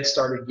 whenever Ed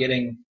started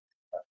getting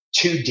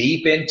too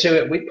deep into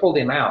it, we pulled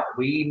him out.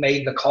 We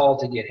made the call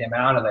to get him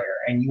out of there.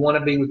 And you want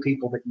to be with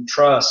people that you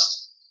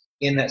trust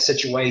in that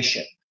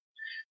situation.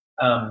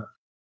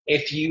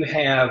 If you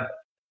have,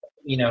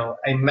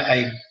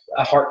 a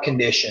heart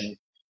condition,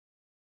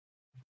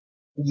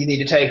 you need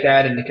to take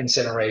that into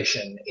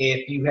consideration.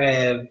 If you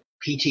have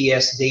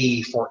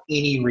PTSD for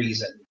any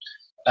reason,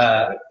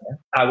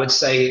 I would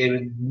say it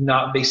would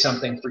not be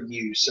something for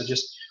you. So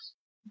just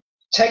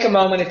take a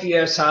moment if you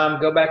have time,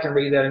 go back and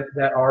read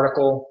that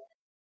article.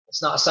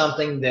 It's not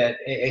something that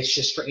it's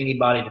just for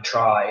anybody to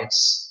try.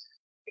 It's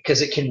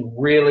because it can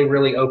really,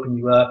 really open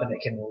you up and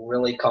it can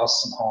really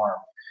cause some harm.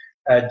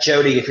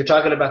 Jody, if you're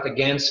talking about the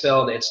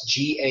Gansfeld, it's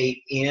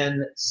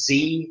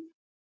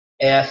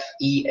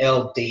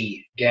Ganzfeld,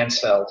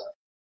 Gansfeld.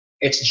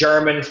 It's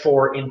German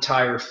for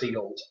entire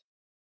field.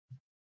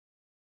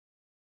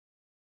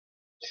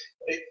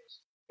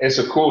 It's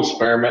a cool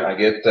experiment. I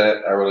get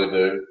that. I really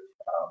do.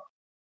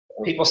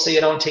 People see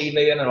it on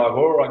TV and they're like,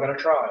 oh, I got to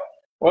try it.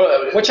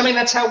 Well, which,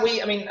 that's how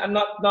I'm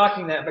not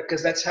knocking that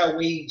because that's how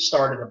we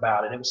started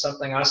about it. It was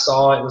something I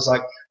saw. It was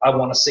like, I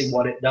want to see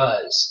what it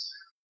does.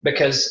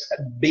 Because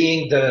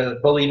being the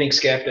believing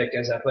skeptic,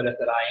 as I put it,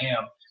 that I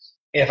am,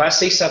 if I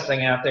see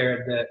something out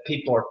there that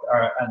people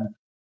are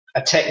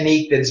a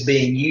technique that is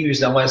being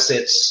used, unless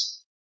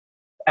it's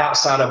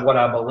outside of what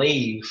I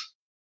believe,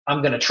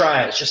 I'm going to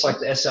try it. It's just like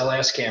the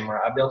SLS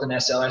camera. I built an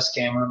SLS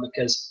camera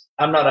because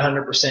I'm not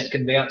 100%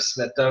 convinced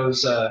that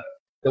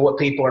that what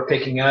people are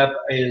picking up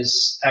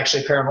is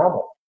actually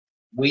paranormal.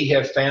 We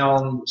have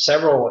found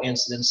several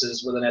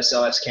instances with an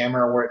SLS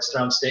camera where it's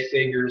thrown stick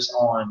figures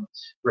on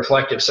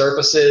reflective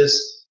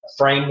surfaces,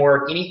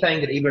 framework,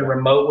 anything that even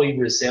remotely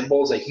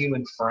resembles a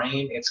human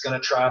frame, it's going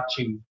to try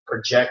to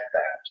project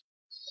that.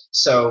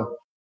 So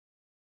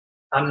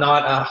I'm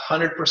not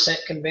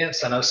 100%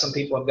 convinced. I know some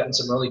people have gotten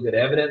some really good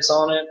evidence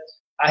on it.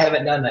 I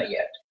haven't done that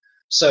yet.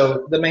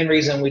 So the main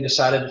reason we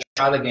decided to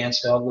try the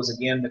Gansfeld was,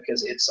 again,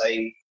 because it's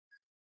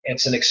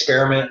an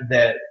experiment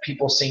that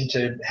people seem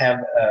to have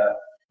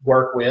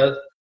work with.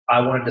 I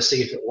wanted to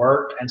see if it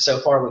worked, and so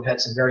far we've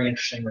had some very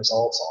interesting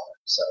results on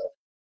it. So,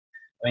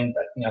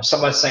 if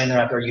somebody's saying they're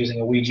out there using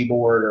a Ouija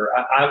board, or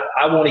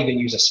I won't even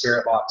use a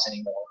spirit box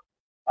anymore.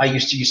 I've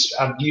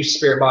used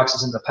spirit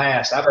boxes in the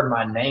past. I've heard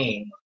my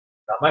name,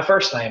 not my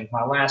first name,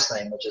 my last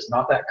name, which is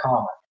not that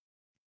common,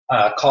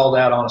 called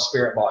out on a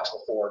spirit box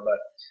before. But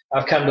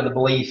I've come to the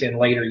belief in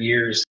later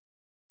years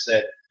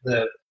that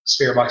the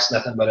spirit box is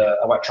nothing but an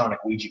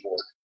electronic Ouija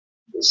board.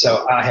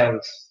 So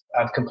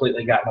I've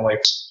completely gotten away from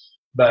it.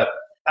 But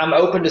I'm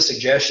open to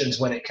suggestions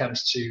when it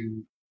comes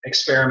to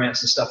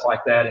experiments and stuff like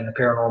that in the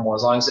paranormal.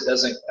 As long as it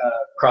doesn't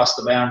cross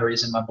the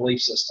boundaries in my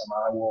belief system,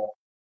 I will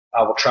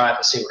try it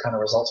to see what kind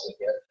of results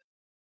we get.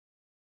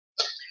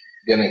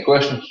 Got any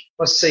questions?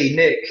 Let's see,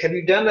 Nick, have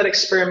you done that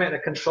experiment in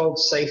a controlled,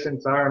 safe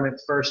environment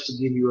first to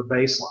give you a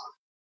baseline?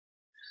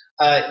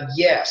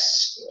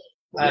 Yes.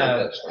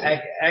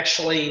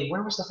 Actually,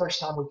 when was the first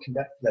time we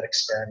conducted that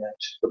experiment?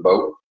 The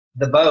boat?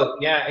 The boat,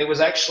 yeah. It was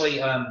actually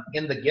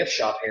in the gift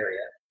shop area.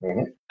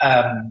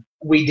 Mm-hmm.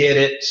 We did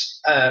it.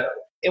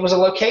 It was a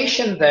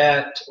location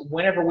that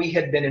whenever we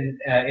had been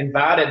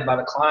invited by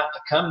the client to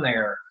come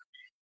there,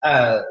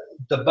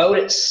 the boat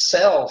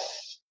itself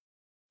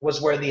was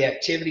where the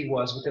activity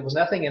was, but there was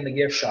nothing in the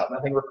gift shop,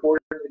 nothing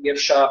recorded in the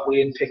gift shop. We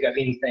didn't pick up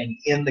anything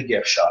in the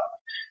gift shop.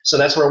 So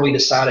that's where we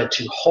decided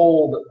to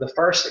hold the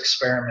first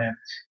experiment.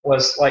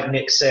 Was, like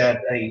Nick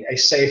said, a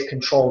safe,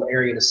 controlled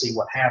area to see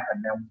what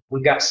happened. Now,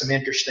 we got some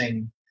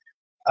interesting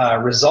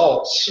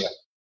results. Yeah.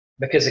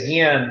 Because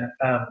again,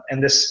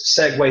 and this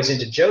segues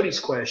into Jody's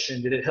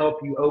question, did it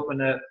help you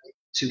open up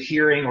to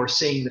hearing or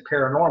seeing the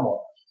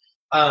paranormal?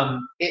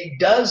 It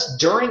does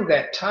during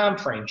that time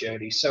frame,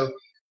 Jody. So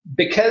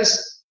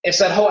because it's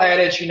that whole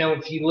adage, you know,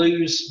 if you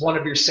lose one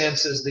of your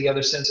senses, the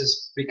other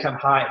senses become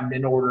heightened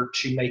in order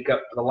to make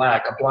up for the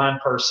lack. A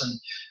blind person,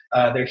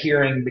 their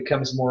hearing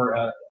becomes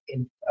more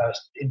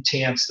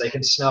intense. They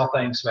can smell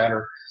things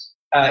better.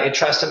 It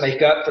tries to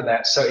make up for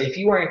that. So if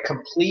you are in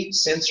complete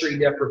sensory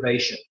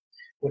deprivation,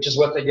 which is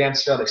what the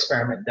Gansfeld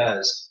experiment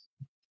does,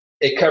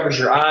 it covers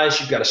your eyes.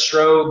 You've got a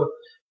strobe.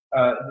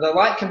 The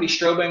light can be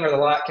strobing or the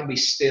light can be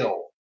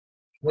still.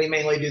 We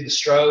mainly do the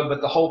strobe,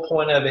 but the whole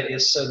point of it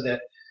is so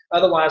that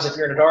otherwise, if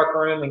you're in a dark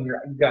room and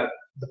you've got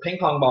the ping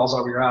pong balls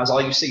over your eyes,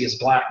 all you see is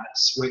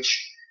blackness,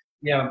 which,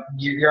 you know,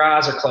 your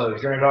eyes are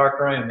closed. You're in a dark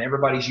room.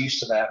 Everybody's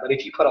used to that. But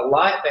if you put a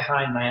light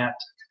behind that,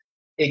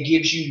 it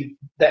gives you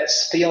that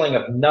feeling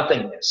of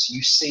nothingness.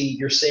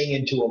 You're seeing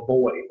into a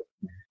void.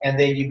 And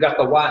then you've got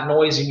the white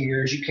noise in your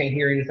ears. You can't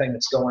hear anything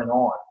that's going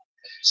on.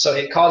 So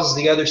it causes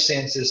the other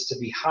senses to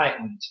be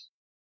heightened.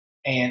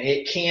 And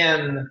it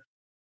can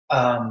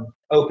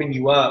open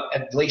you up,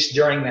 at least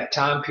during that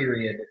time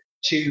period,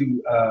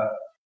 to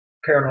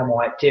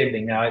paranormal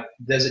activity. Now,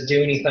 does it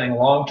do anything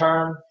long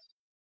term?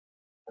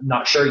 I'm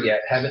not sure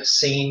yet. Haven't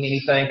seen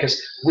anything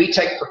because we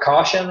take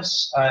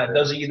precautions.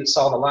 Those of you that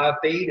saw the live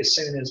feed, as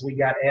soon as we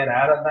got Ed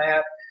out of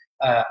that,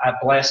 I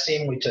blessed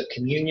him. We took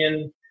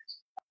communion.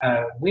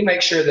 We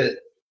make sure that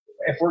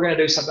if we're going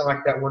to do something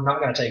like that, we're not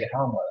going to take it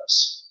home with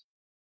us.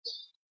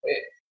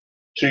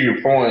 To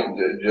your point,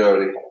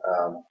 Jody,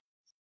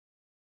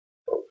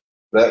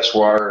 that's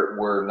where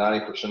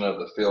 90% of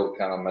the field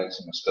kind of makes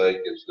a mistake,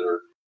 is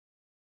they're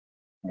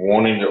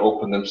wanting to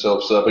open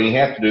themselves up. And you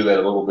have to do that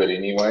a little bit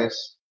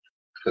anyways,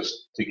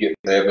 because to get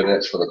the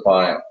evidence for the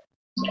client.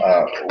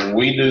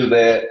 We do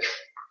that.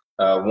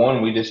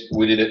 One, we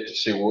did it to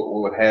see what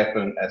would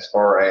happen as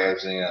far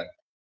as in,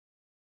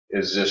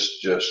 is this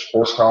just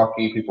horse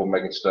hockey, people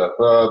making stuff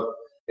up?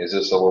 Is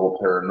this a little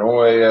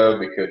paranoia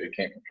because you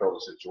can't control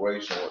the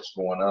situation, what's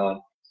going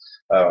on?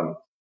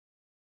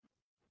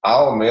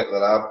 I'll admit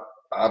that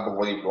I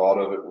believe a lot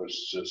of it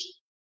was just,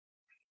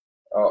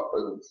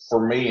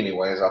 for me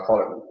anyways, I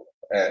thought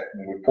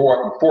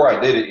before I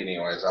did it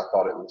anyways, I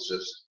thought it was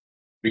just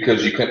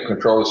because you couldn't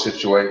control the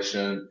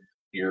situation.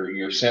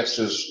 Your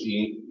senses,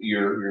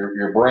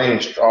 your brain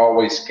is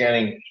always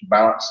scanning to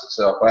balance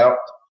itself out.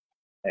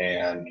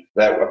 And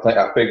that,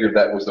 I figured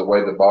that was the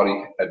way the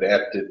body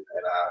adapted.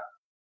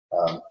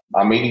 And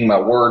I'm eating my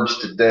words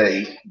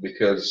today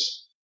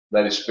because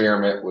that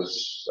experiment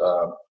was,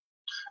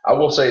 I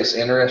will say it's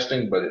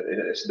interesting, but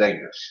it's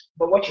dangerous.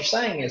 But what you're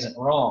saying isn't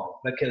wrong,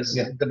 because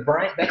the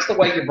brain, that's the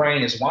way your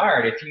brain is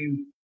wired. If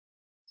you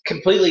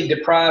completely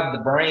deprive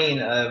the brain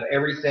of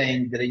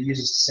everything that it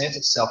uses to sense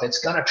itself, it's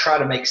going to try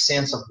to make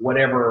sense of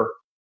whatever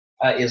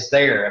is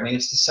there. I mean,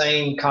 it's the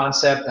same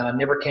concept, and I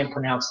never can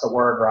pronounce the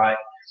word right.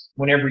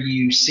 Whenever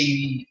you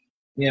see,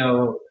 you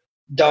know,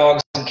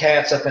 dogs and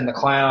cats up in the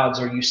clouds,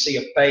 or you see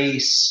a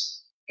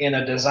face in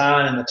a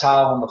design in the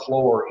tile on the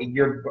floor,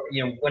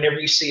 whenever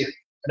you see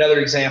another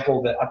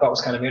example that I thought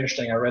was kind of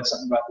interesting, I read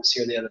something about this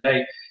here the other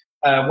day.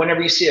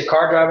 Whenever you see a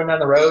car driving down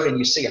the road and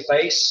you see a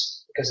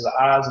face because of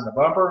the eyes and the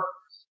bumper,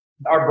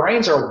 our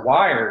brains are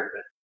wired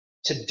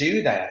to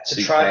do that, to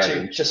try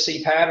to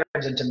see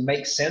patterns and to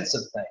make sense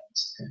of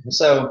things. Mm-hmm.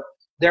 So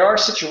there are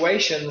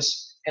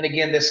situations, and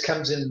again, this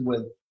comes in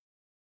with,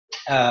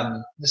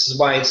 this is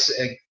why it's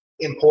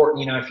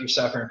important, if you're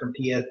suffering from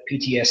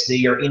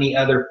PTSD or any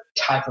other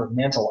type of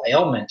mental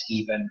ailment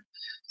even,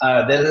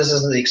 that this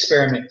isn't the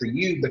experiment for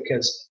you,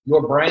 because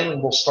your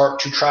brain will start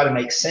to try to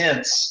make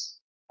sense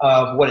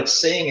of what it's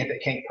seeing if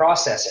it can't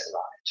process it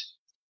right.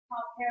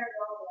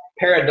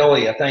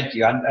 Pareidolia, thank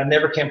you. I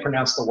never can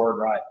pronounce the word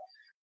right.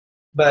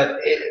 But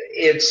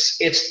it's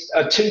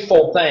a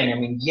twofold thing. I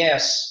mean,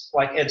 yes,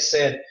 like Ed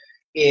said,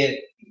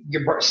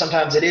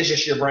 sometimes it is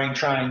just your brain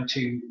trying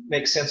to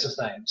make sense of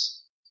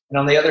things. And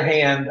on the other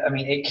hand, I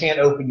mean, it can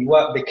open you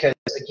up because,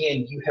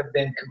 again, you have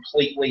been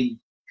completely,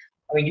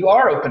 I mean, you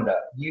are opened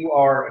up. You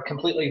are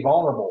completely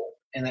vulnerable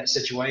in that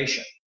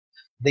situation.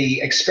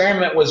 The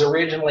experiment was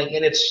originally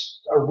in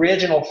its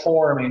original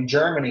form in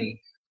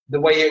Germany. The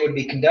way it would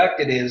be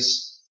conducted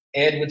is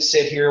Ed would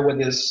sit here with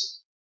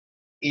his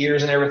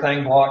ears and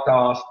everything blocked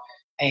off,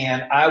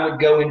 and I would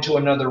go into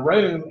another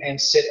room and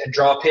sit and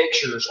draw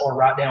pictures or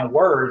write down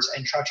words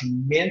and try to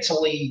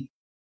mentally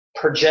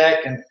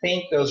project and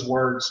think those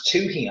words to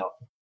him.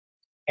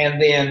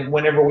 And then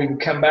whenever we would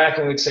come back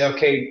and we'd say,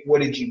 okay,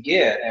 what did you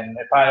get? And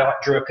if I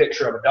drew a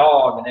picture of a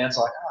dog and Ed's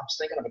like, oh, I was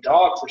thinking of a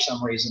dog for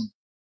some reason,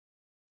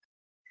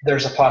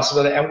 there's a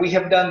possibility. And we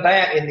have done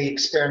that in the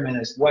experiment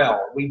as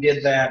well. We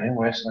did that In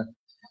Western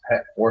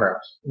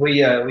warehouse.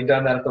 We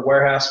done that at the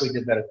warehouse. We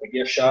did that at the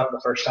gift shop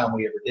the first time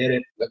we ever did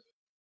it.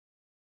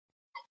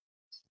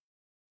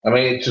 I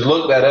mean, to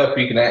look that up,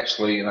 you can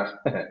actually, and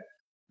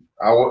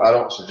I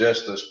don't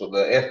suggest this, but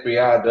the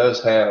FBI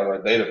does have a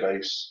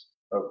database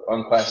of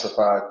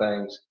unclassified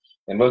things,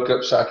 and look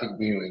up psychic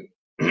viewing.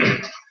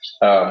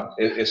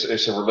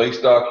 It's a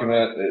release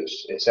document.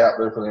 It's out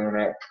there for the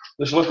internet.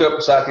 Just look up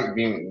psychic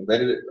viewing. They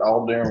did it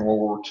all during World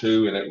War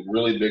II, and it was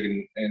really big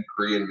in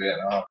Korea and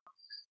Vietnam.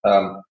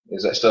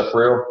 Is that stuff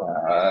real?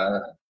 I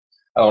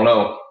don't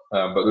know,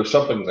 but there's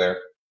something there.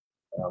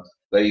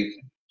 They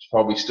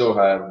probably still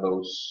have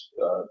those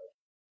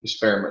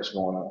experiments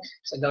going on.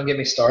 So don't get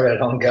me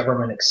started on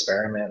government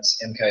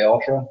experiments. MK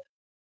Ultra.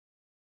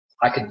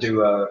 I could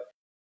do a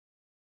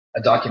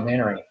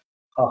documentary,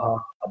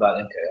 about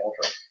MK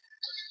Ultra.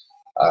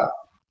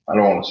 I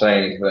don't want to say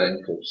anything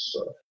because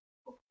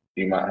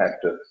you might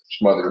have to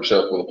smother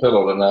yourself with a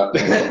pillow tonight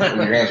with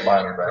your hands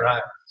behind your back.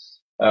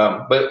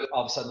 Right. But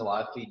all of a sudden the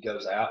live feed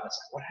goes out and it's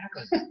like, what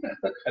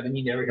happened? And then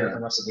you never hear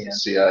from us again.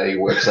 CIA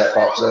website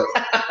pops up.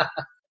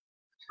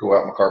 Go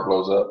out, my car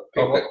blows up.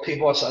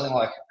 People are suddenly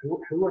like,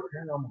 who are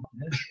Paranormal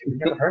Ministry? We've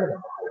never heard of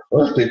them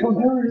before. Those people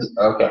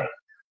never. Okay.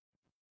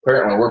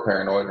 Apparently we're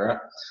paranoid, right?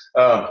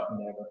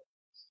 Never.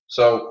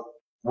 So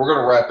we're going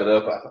to wrap it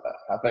up.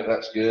 I think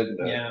that's good.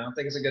 Yeah, I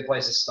think it's a good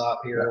place to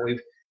stop here. Yeah.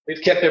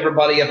 We've kept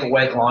everybody up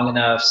awake long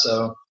enough.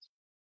 So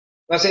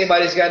unless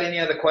anybody's got any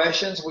other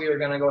questions, we are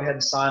going to go ahead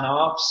and sign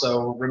off.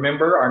 So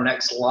remember, our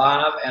next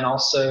live and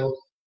also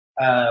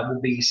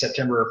will be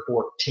September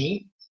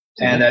 14th.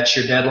 And that's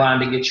your deadline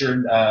to get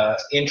your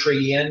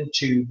entry in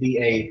to be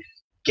a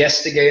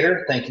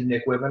guestigator. Thank you,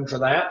 Nick Whitman, for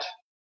that.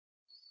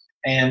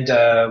 And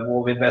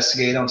we'll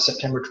investigate on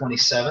September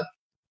 27th.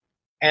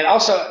 And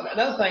also,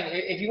 another thing,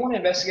 if you want to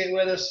investigate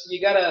with us,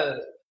 you got to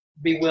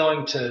be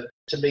willing to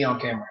be on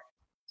camera.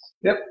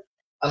 Yep.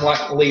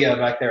 Unlike Leah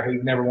back there,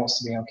 who never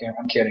wants to be on camera.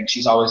 I'm kidding.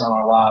 She's always on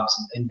our lives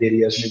and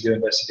videos and we do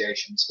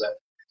investigations. But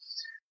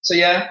so,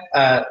 yeah,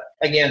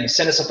 again,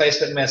 send us a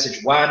Facebook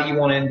message. Why do you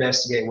want to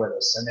investigate with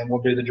us? And then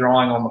we'll do the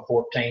drawing on the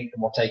 14th, and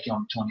we'll take you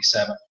on the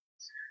 27th.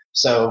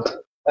 So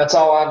that's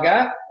all I've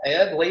got.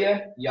 Ed,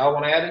 Leah, y'all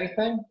want to add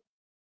anything?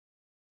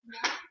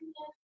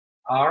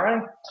 All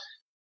right.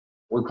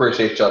 We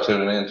appreciate y'all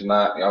tuning in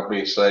tonight. Y'all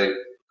be safe.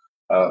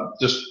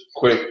 Just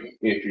quick,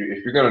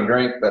 if you're going to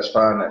drink, that's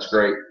fine. That's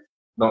great.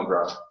 Don't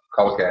drive.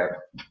 Call a cab.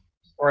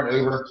 Or an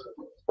Uber.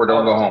 Or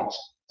don't go home.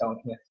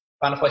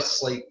 Find a place to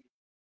sleep.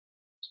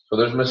 So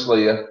there's Miss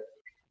Leah.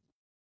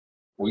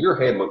 Well, your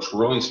head looks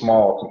really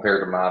small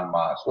compared to mine and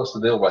mine. What's the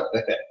deal about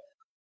that?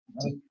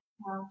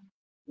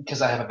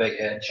 Because I have a big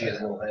head. She has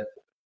a little head.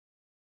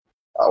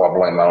 Oh, I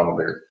blame that on the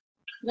beard.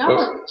 Y'all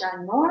look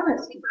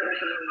ginormous compared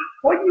to me.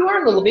 Well, you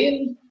are a little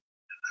bitty.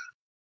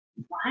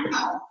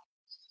 Wow.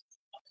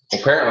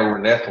 Apparently we're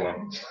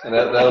Nephilim, and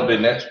that'll be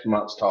next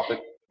month's topic.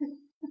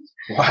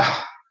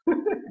 Wow.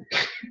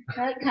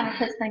 That kind of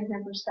puts things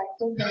in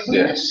perspective, doesn't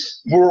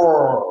Yes.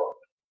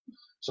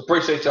 So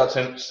appreciate y'all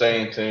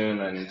staying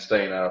tuned and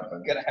staying up.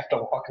 I'm gonna have to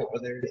walk over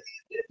there.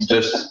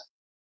 Just,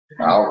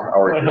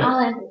 I'll end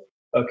it.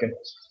 Okay.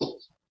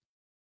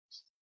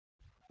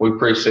 We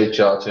appreciate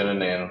y'all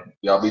tuning in.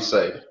 Y'all be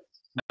safe.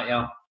 Night,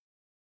 y'all.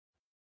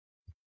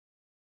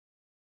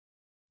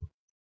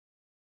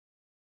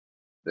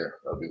 There,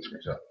 that'll be the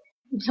screenshot.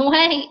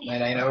 Wait.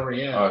 That ain't over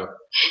yet. All right.